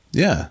what I mean?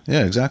 Yeah,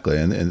 exactly.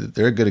 And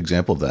they're a good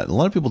example of that. A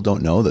lot of people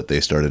don't know that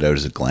they started out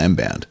as a glam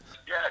band.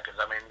 Yeah, because,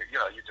 I mean, you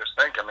know, you just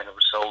think, I mean, it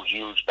was so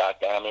huge back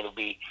then. I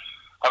mean,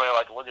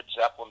 like, look at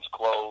Zeppelin's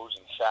clothes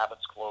and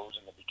Sabbath's clothes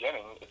in the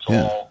beginning. It's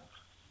all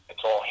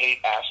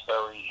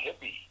Haight-Ashbury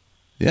hippie.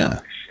 Yeah.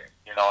 Shit,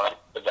 you know,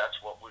 but that's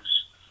what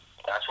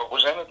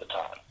was in at the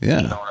time.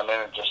 Yeah. You know what I mean?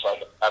 It's just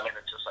like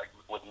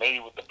with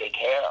me with the big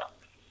hair,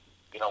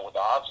 you know, with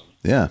Ozzy.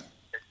 Yeah.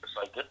 It's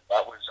like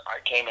I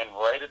came in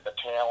right at the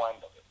tail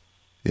end of it.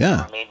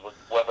 Yeah. I mean,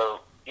 whether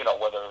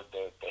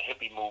the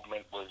hippie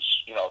movement was,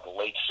 you know, the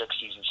late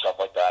 60s and stuff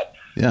like that.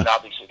 Yeah. And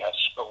obviously that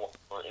spilled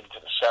over into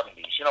the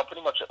 70s. You know,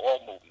 pretty much all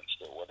movements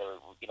do. Whether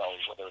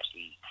it's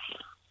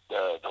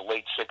the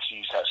late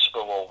 60s has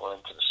spill over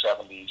into the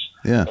 70s.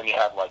 Yeah. Then you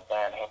have like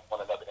Van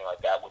Halen and everything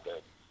like that with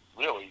the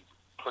really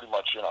pretty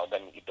much, you know,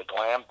 then the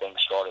glam thing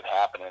started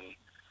happening.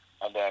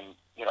 And then,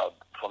 you know,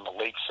 from the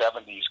late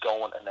 70s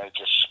going, and then it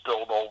just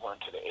spilled over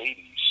into the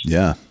 80s.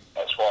 Yeah.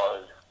 As far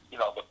as, you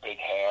know, the big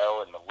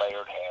hair and the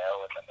layered hair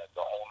and then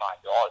the whole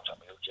 9 yards. I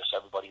mean, it was just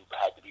everybody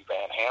had to be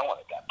Van Halen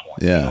at that point.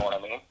 Yeah. You know what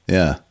I mean?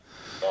 Yeah.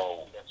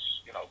 So,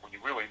 it's, you know, when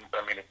you really,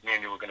 I mean, if me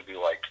and you were going to be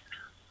like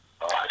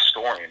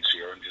historians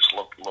here and just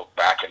look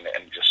back and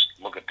just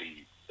look at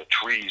the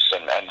trees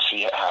and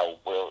see how,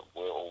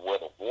 where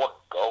the water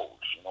goes,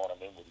 you know what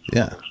I mean? Where these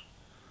rivers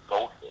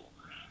go to.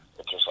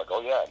 It's just like, oh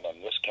yeah, and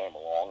then this came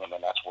along, and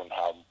then that's when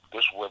how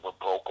this river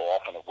broke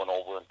off, and it went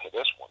over into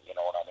this one. You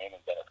know what I mean?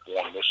 And then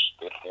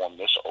it formed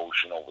this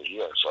ocean over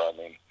here. So I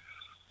mean,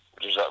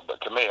 but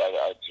to me,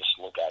 I just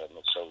look at it, and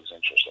it's always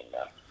interesting,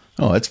 man.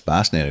 Oh, it's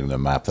fascinating to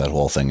map that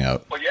whole thing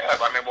out. Well, yeah,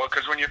 I mean,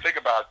 because when you think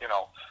about, you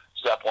know,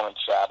 Zeppelin and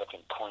Sabbath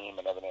and Cream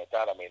and everything like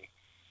that, I mean,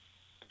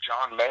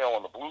 John Mayall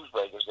and the Blues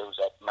Breakers, there was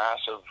that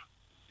massive,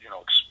 you know,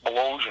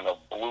 explosion of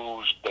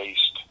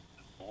blues-based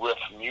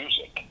riff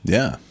music.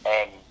 Yeah.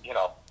 And you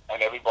know.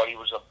 And everybody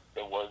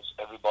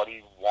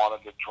everybody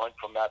wanted to drink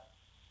from that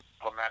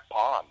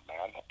pond,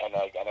 man, and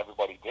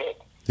everybody did.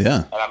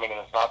 Yeah. And I mean,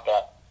 it's not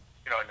that,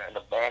 you know, and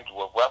the bands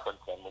were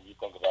referencing when you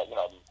think about, you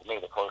know, to me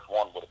the first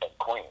one would have been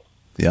Cream.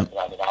 Yeah.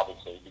 I mean,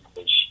 obviously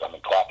because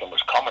Clapton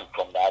was coming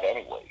from that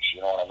anyways.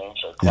 You know what I mean?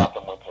 So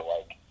Clapton went to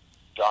like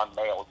John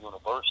Mayall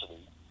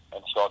University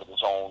and started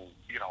his own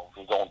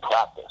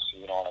practice.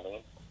 You know what I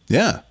mean?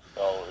 Yeah.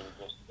 So it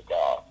was just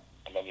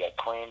and then you had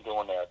Cream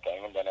doing their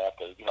thing, and then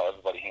after, you know,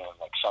 everybody hearing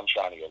like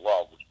Sunshine of Your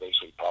Love, was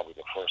basically probably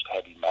the first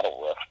heavy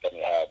metal riff.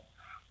 Then you had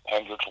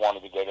Hendrix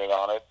wanted to get in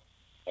on it,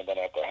 and then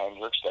after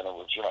Hendrix, then it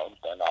was, you know,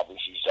 then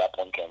obviously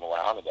Zeppelin came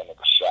around, and then it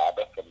was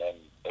Sabbath, and then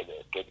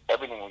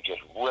everything was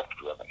just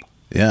riff-driven.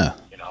 Yeah.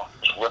 You know,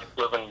 just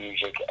riff-driven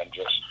music and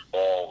just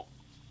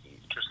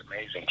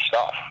amazing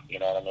stuff, you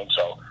know what I mean?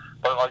 So,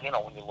 but like, you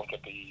know, when you look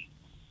at the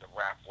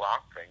rap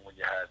rock thing, when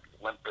you had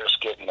Limp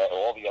Bizkit and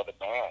all the other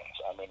bands,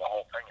 I mean, the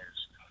whole thing is,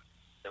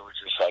 it was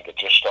just like it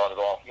just started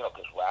off, you know,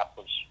 because rap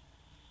was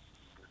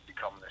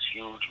becoming this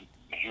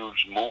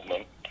huge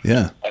movement.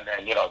 Yeah. And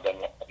then, you know,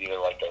 either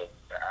like the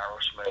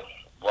Aerosmith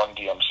Run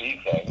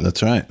DMC thing.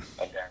 That's right.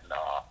 And then,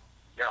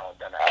 you know,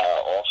 then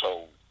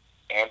also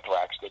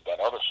Anthrax did that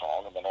other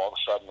song, and then all of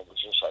a sudden it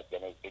was just like,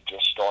 then it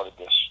just started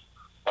this,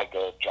 like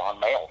the John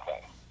Mayall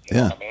thing. You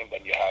know what I mean?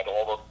 Then you had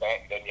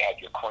then you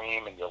had your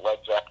Cream and your Led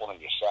Zeppelin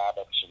and your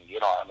Sabbaths, and, you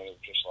know, I mean, it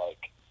was just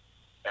like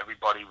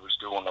everybody was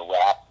doing the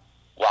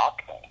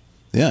rock thing.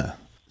 Yeah.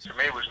 To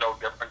me, it was no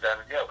different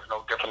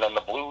than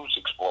the blues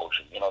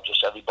explosion. You know,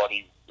 just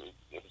everybody,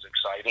 it was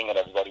exciting, and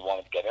everybody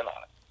wanted to get in on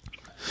it.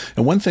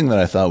 And one thing that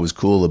I thought was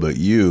cool about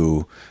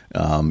you,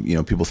 you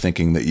know, people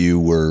thinking that you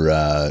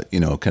were, you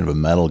know, kind of a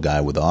metal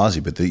guy with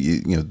Ozzy, but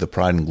the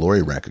Pride and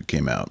Glory record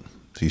came out,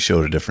 so you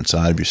showed a different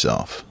side of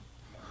yourself,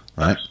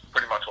 right? That's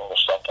pretty much all the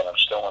stuff that I'm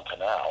still into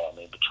now. I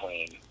mean,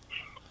 between,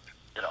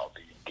 you know,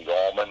 the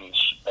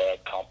Allmans,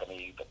 Bad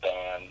Company, the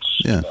bands,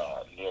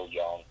 Neil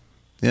Young.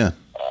 Yeah.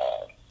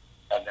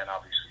 And then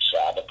obviously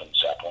Sabbath and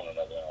Zeppelin and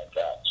everything like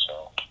that.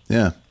 So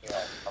yeah, you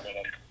know, I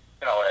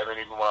mean,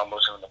 even when I'm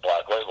listening to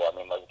Black Label, I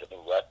mean, like the new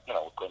record, you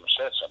know, with Grimace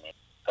Hits, I mean,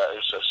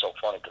 it's just so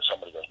funny because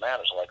somebody goes, man,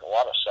 there's like a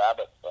lot of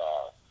Sabbath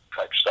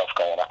type stuff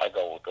going on. I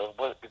go,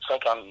 it's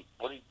like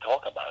what are you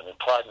talking about? I mean,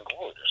 Pride and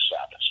Glory, there's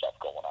Sabbath stuff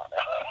going on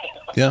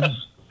now. Yeah.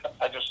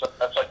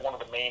 That's like one of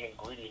the main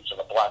ingredients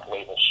of a Black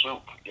Label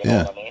soup. You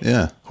know what I mean?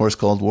 Yeah. Horse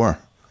Called War.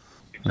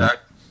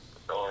 Exactly.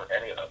 Or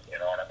any of them. You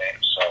know what I mean?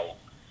 So.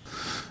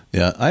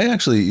 Yeah,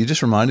 you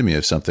just reminded me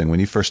of something. When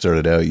you first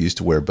started out, you used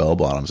to wear bell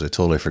bottoms. I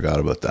totally forgot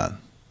about that.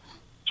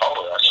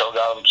 Totally, I still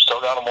got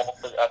them all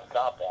at the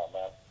top now, man.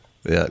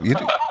 Yeah,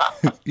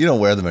 you don't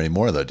wear them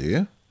anymore, though, do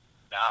you?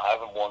 No, I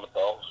haven't worn the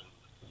bells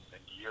in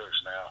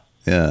years now.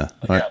 Yeah.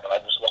 Yeah, but I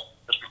just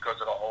because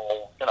of the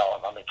whole,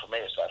 I mean, for me,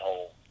 it's that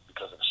whole,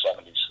 because of the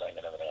 70s thing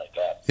and everything like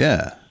that.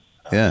 Yeah,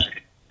 yeah.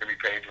 Jimmy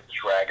Page with the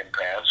dragon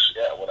pants,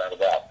 yeah, without a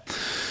doubt.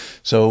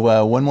 So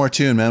one more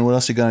tune, man. What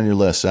else you got on your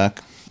list,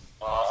 Zach?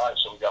 All right,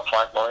 so we got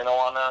Frank Marino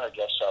on there. I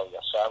guess so. We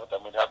got Sabbath.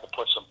 Then we'd have to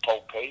put some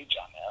Poe Page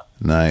on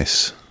there.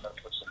 Nice.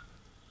 Put some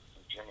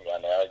Jimmy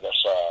on there. I guess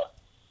I'm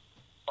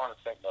trying to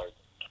think, the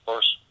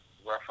first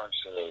reference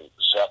to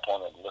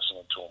Zeppelin and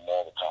listening to him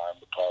all the time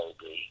would probably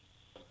be,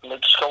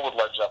 let's go with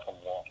Led Zeppelin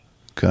 1.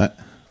 Okay.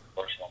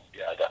 First one,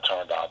 yeah, I got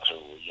turned on to,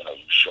 You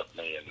Shook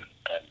Me and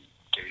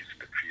Dazed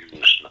and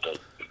Confused with the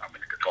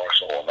guitar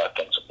solo, and that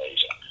thing's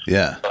amazing.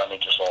 Yeah. But I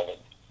mean, just all the,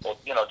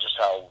 just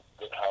how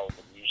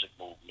the music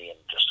moved me, and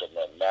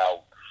then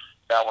now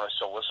when I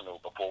still listen to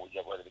it before we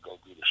get ready to go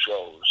do the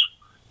shows,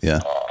 yeah.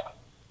 I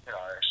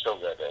still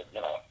get it,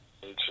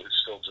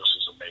 it's still just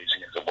as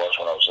amazing as it was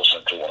when I was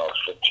listening to it when I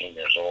was 15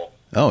 years old.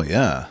 Oh,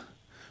 yeah.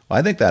 Well,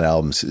 I think that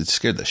album, it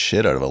scared the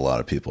shit out of a lot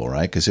of people,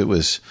 right? Because it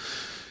was,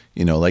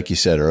 like you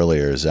said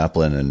earlier,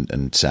 Zeppelin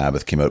and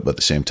Sabbath came out about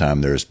the same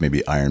time. There's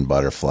maybe Iron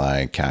Butterfly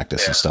and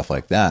Cactus and stuff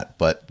like that.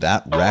 But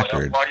that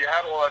record... Well, you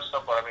had all that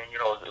stuff, but I mean,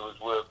 it was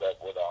weird that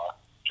with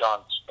John,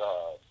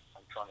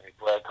 I'm trying to think,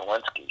 Brad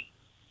Kalinsky,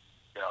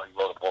 he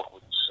wrote a book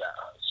with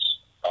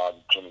on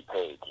Jimmy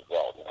Page as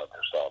well,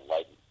 just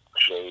Light and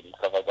Shade and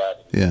stuff like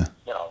that. And, yeah.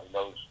 He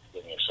knows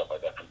stuff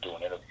like that from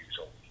doing interviews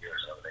over the years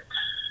and everything.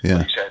 Yeah.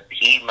 But he said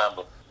he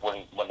remembered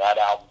when that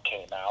album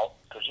came out,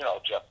 because,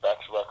 Jeff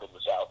Beck's record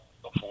was out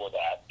before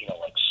that,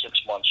 like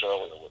 6 months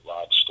earlier with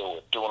Rod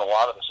Stewart, doing a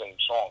lot of the same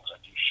songs,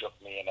 like You Shook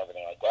Me and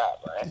everything like that,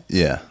 right?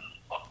 Yeah.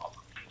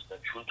 It's the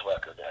Truth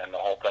record, and the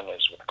whole thing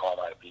is with the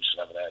Carmine piece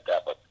and everything like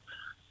that, but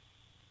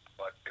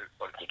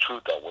it's the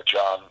truth, though, with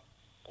John,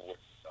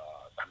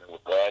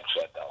 what Brad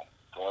said, though,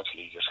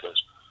 Kalinsky, he just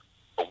goes,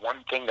 the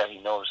one thing that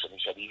he noticed, and he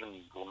said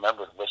even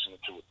remembered listening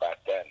to it back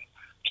then,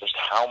 just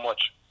how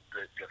much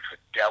the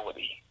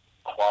fidelity,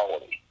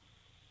 quality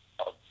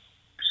of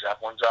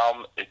Zeppelin's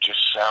album, it just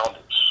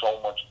sounded so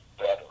much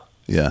better.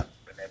 Yeah.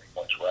 Than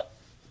anyone's record.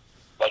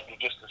 Like,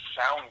 just the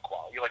sound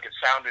quality, like it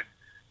sounded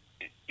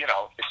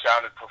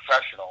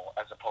professional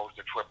as opposed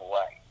to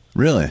AAA.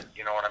 Really?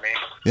 You know what I mean?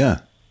 Yeah.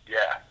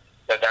 Yeah.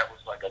 That was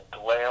like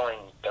glaring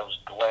to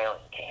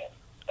him.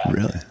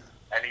 Really?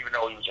 And even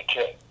though he was a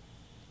kid.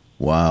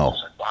 Wow. I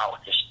was like, wow,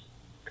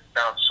 it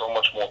sounds so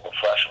much more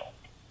professional.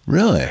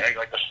 Really?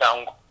 Like the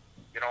sound,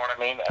 you know what I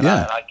mean? And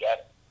yeah. I get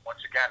it. Once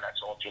again,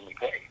 that's all Jimmy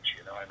Page,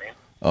 you know what I mean?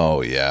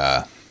 Oh,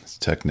 yeah. It's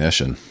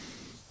technician.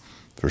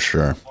 For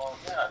sure. Well,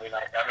 yeah, I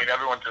mean,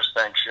 everyone just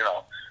thinks,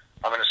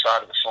 I'm on the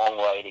side of the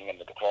songwriting and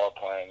the guitar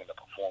playing and the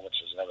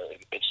performances and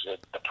everything. It's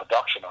the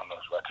production on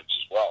those records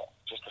as well.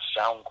 Just the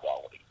sound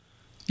quality.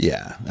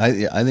 Yeah,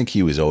 I think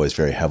he was always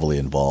very heavily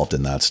involved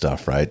in that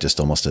stuff, right? Just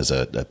almost as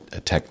a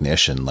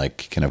technician,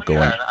 like kind of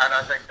going. Yeah, and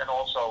I think, and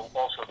also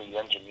the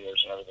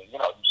engineers and everything. You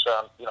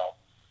sound,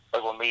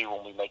 like when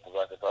we make the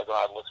records, like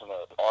I listen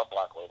to our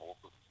Black Label,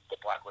 the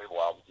Black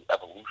Label album, the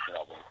evolution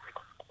of it.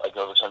 Like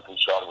ever since we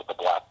started with the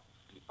Black,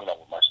 with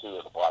my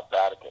studio, the Black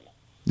Vatican.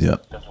 Yeah.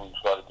 Since we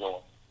started doing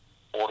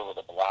Order of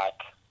the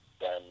Black,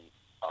 then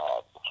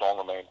The Song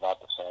Remains Not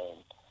the Same,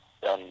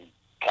 then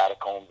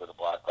Catacombs of the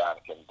Black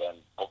Vatican, then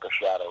Book of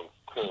Shadows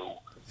 2,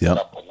 yep.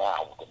 Up to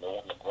now with the new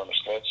one, the Grimmest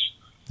Hits.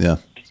 Yeah.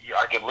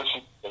 I can listen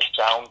to the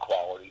sound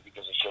quality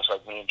because it's just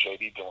like me and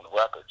JD doing the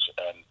records,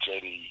 and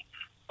JD,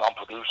 I'm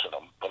producing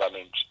them, but I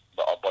mean,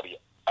 our buddy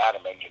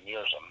Adam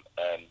engineers them,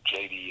 and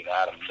JD and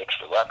Adam mix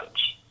the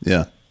records.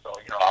 Yeah. So,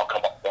 I'll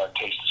come up there and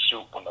taste the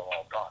soup when they're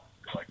all done.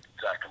 Like,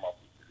 Zach, come up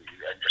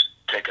and just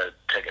take a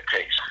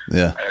taste.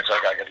 Yeah. And it's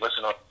like I could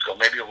listen to so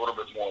maybe a little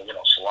bit more,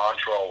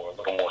 cilantro or a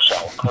little more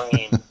sour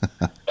cream.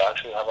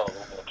 Actually, how about a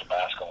little bit of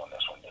Tabasco on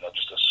this one?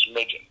 Just a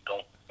smidgen,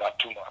 not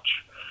too much.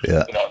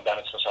 Yeah. And then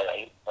it's just like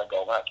I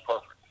go, that's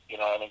perfect. You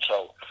know what I mean?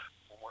 So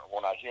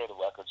when I hear the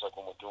records, like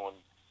when we're doing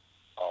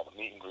the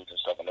meet and greets and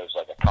stuff, and there's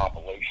like a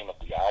compilation of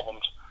the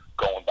albums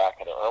going back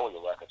to the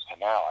earlier records to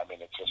now. I mean,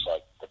 it's just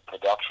like the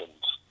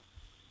productions.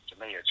 To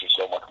me, it's just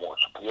so much more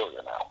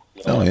superior now.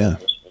 Oh yeah.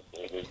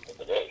 It is.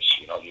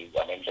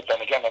 But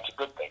then again, that's a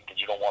good thing because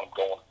you don't want them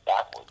going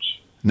backwards.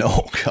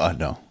 No, God,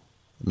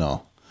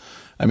 no.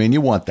 I mean,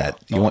 you want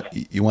that.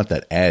 You want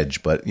that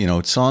edge, but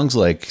songs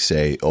like,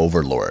 say,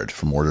 Overlord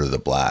from Order of the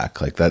Black,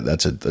 like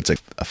that's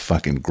a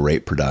fucking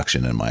great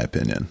production in my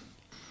opinion.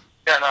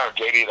 Yeah, no,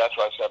 JD, that's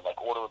what I said.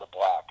 Like Order of the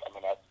Black. I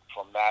mean,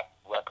 from that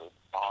record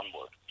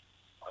onward,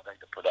 I think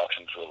the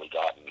production's really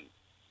gotten.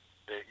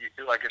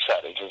 Like I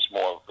said, it's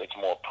more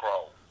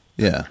pro.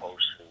 Yeah. As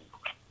opposed to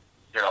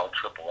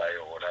AAA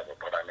or whatever.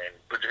 But I mean,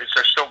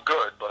 they're still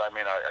good. But I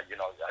mean, I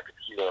could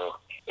hear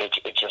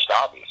it's just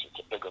obvious. It's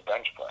a bigger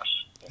bench press.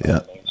 You know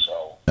what I mean?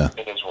 So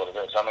it is what it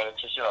is. I mean,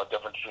 it's just a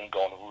difference between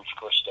going to Ruth's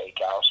Chris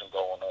Steakhouse and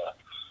going to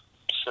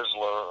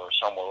Sizzler or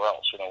somewhere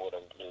else. Where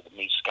the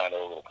meat's kind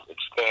of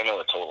it's thinner,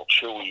 it's a little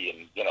chewy,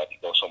 and if you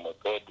go somewhere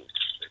good,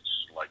 it's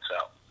lights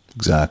out.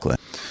 Exactly.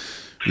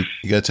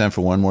 You got time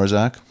for one more,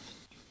 Zach?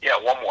 Yeah,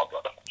 one more,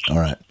 brother. All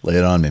right, lay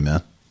it on me,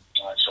 man.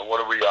 All right, so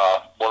what do we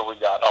got?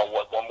 Oh,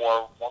 one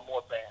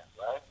more band,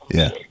 right?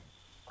 Yeah. Let me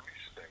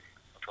see.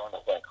 I'm trying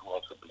to think who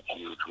else would be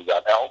huge. We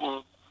got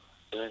Elton,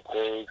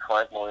 Dave,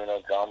 Frank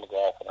Marino, John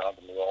McLaughlin,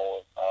 Alvin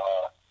Miola.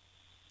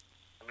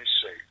 Let me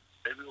see.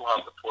 Maybe we'll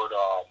have to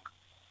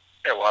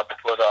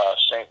put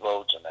St.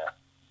 Rhodes in there.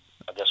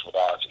 I guess with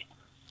Ozzy.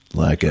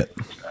 Like it.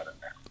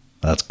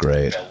 That's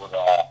great. Yeah,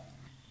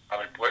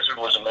 Blizzard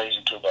was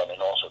amazing too, but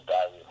also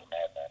Diary of a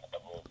Madman. The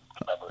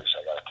memories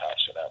I got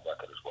attached to that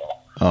record as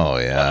well. Oh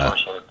yeah. When I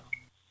first heard,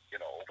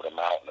 Over the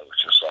Mountain, it was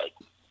just like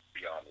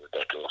beyond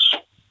ridiculous.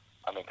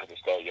 I mean, to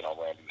this day,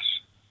 Randy's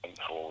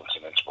influence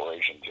and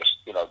inspiration,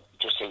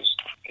 just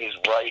his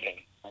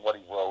writing, what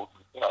he wrote,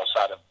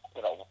 aside of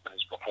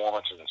his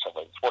performances and stuff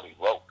like that, it's what he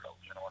wrote.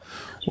 You know what I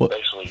mean? Well,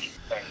 basically, he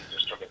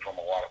just took it from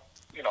a lot of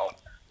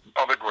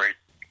other great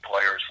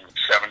players from the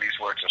 70s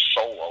where it's a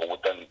solo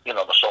within,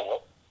 the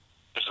solo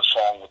is a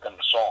song within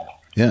the song.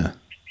 Yeah.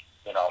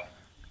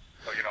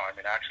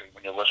 But, actually,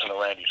 when you listen to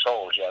Randy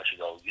solos, you actually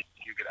go,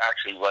 you could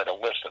actually write a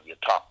list of your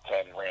top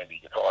 10 Randy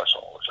guitar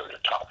solos or your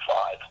top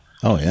 5.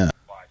 Oh, yeah.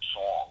 5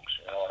 songs,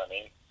 you know what I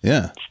mean?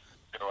 Yeah.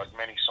 There are like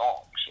many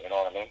songs, you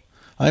know what I mean?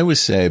 I always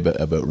say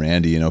about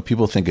Randy,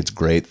 people think it's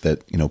great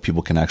that,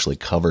 people can actually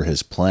cover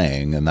his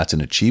playing, and that's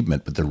an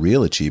achievement, but the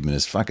real achievement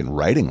is fucking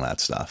writing that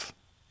stuff,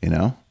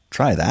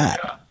 Try that.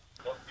 Yeah.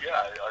 Well,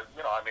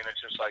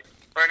 it's just like,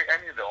 for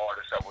any of the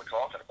artists that we're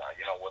talking about,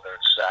 whether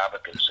it's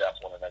Sabbath or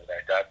Zeppelin and everything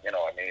like that,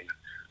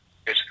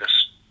 it's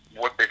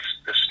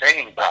the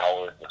staying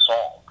power of the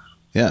songs.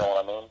 Yeah. You know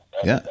what I mean?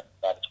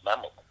 That it's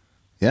memorable.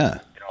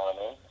 Yeah. You know what I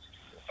mean?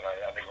 And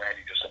I think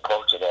Randy just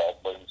approached it all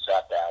when he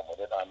sat down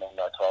with it. I mean,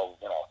 that's how,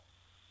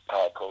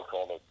 how I approach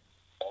all the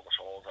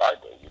songs I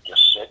do. You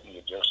just sit and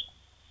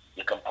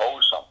you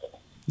compose something.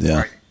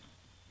 Yeah. Right?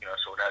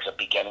 So it has a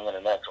beginning and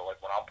an end. So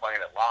like when I'm playing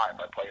it live,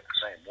 I play it the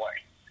same way.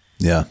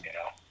 Yeah.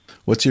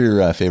 What's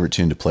your favorite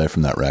tune to play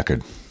from that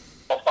record?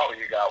 Well, probably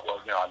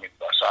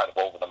aside of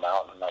Over the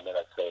Mountain, I'd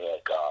say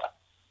like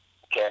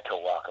Can't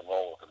Kill Rock and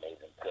Roll is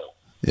amazing too.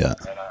 Yeah.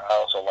 And I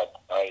also like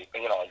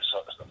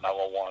the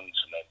mellow ones,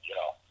 and then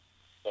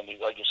then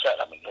like you said,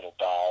 Little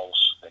Dolls.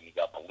 Then you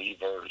got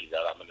Believer.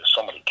 There's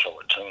so many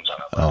killer tunes on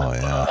it. Oh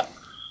yeah.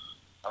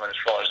 As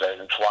far as that,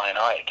 and Flying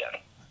High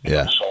Again.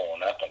 Yeah. Soul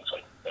and that thing's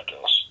like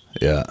ridiculous.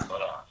 Yeah.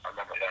 But I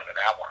remember learning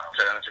that one.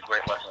 And it's a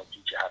great lesson to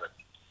teach you how to,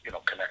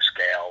 connect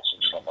scales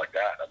and stuff like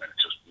that.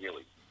 It's just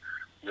really,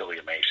 really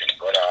amazing.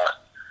 But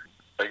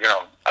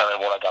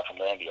what I got from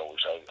Randy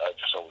I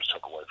just always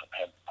took away from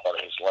him. Part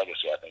of his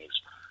legacy, I think,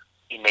 is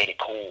he made it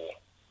cool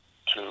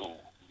to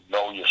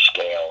know your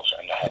scales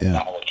and to have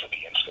knowledge of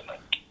the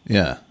instrument.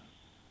 Yeah.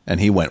 And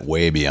he went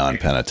way beyond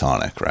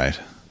pentatonic, right?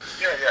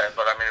 Yeah.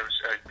 But it was,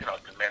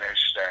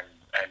 diminished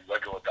and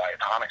regular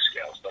diatonic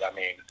scales. But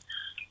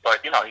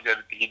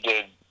he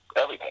did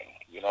everything.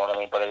 You know what I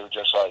mean? But it was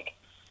just like,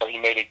 he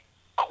made it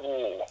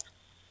cool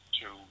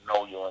to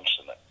know your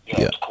instrument.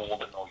 It's cool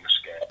to know your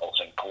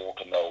scales and cool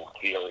to know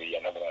theory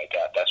and everything like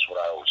that. That's what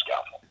I always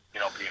got from him.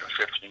 Being a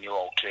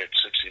 15-year-old kid,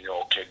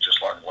 16-year-old kid,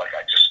 just learning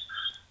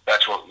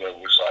that's what it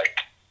was like.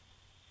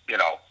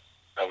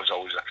 That was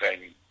always a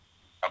thing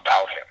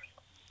about him.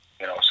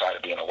 Aside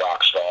of being a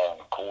rock star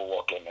and cool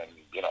looking and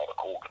the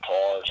cool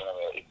guitars and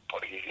everything,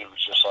 but it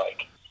was just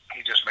like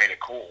he just made it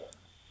cool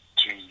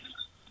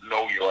to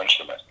know your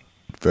instrument.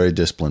 Very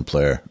disciplined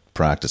player.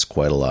 Practiced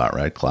quite a lot,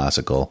 right?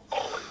 Classical.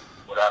 Oh,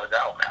 without a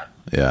doubt, man.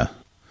 Yeah.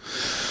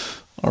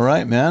 All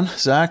right, man.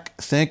 Zach,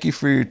 thank you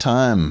for your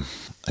time.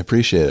 I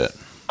appreciate it.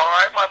 All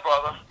right, my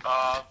brother.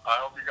 I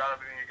hope you got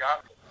everything you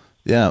got.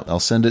 Yeah, I'll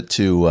send it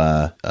to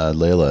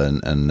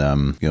Layla,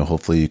 and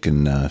hopefully you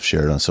can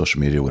share it on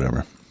social media or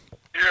whatever.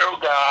 You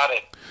got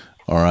it.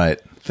 All right.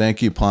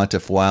 Thank you,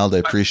 Pontiff Wild. I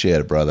appreciate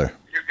it, brother.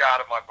 You got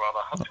it, my brother.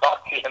 I'll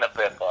talk to you in a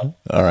bit, bud.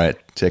 All right.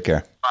 Take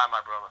care. Bye,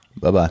 my brother.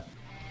 Bye-bye.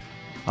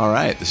 All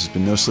right. This has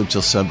been No Sleep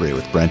Till Sudbury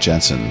with Brent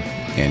Jensen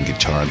and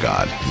Guitar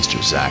God,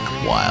 Mr. Zach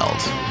Wild.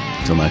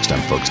 Until next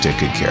time, folks, take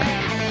good care.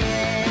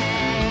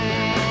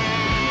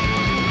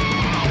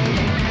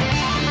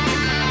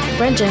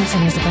 Brent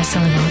Jensen is the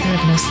best-selling author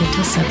of No Sleep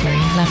Till Sudbury,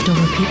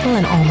 Leftover People,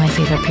 and All My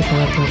Favorite People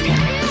Are Broken.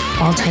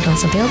 All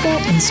titles available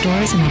in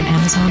stores and on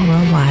Amazon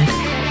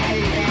worldwide.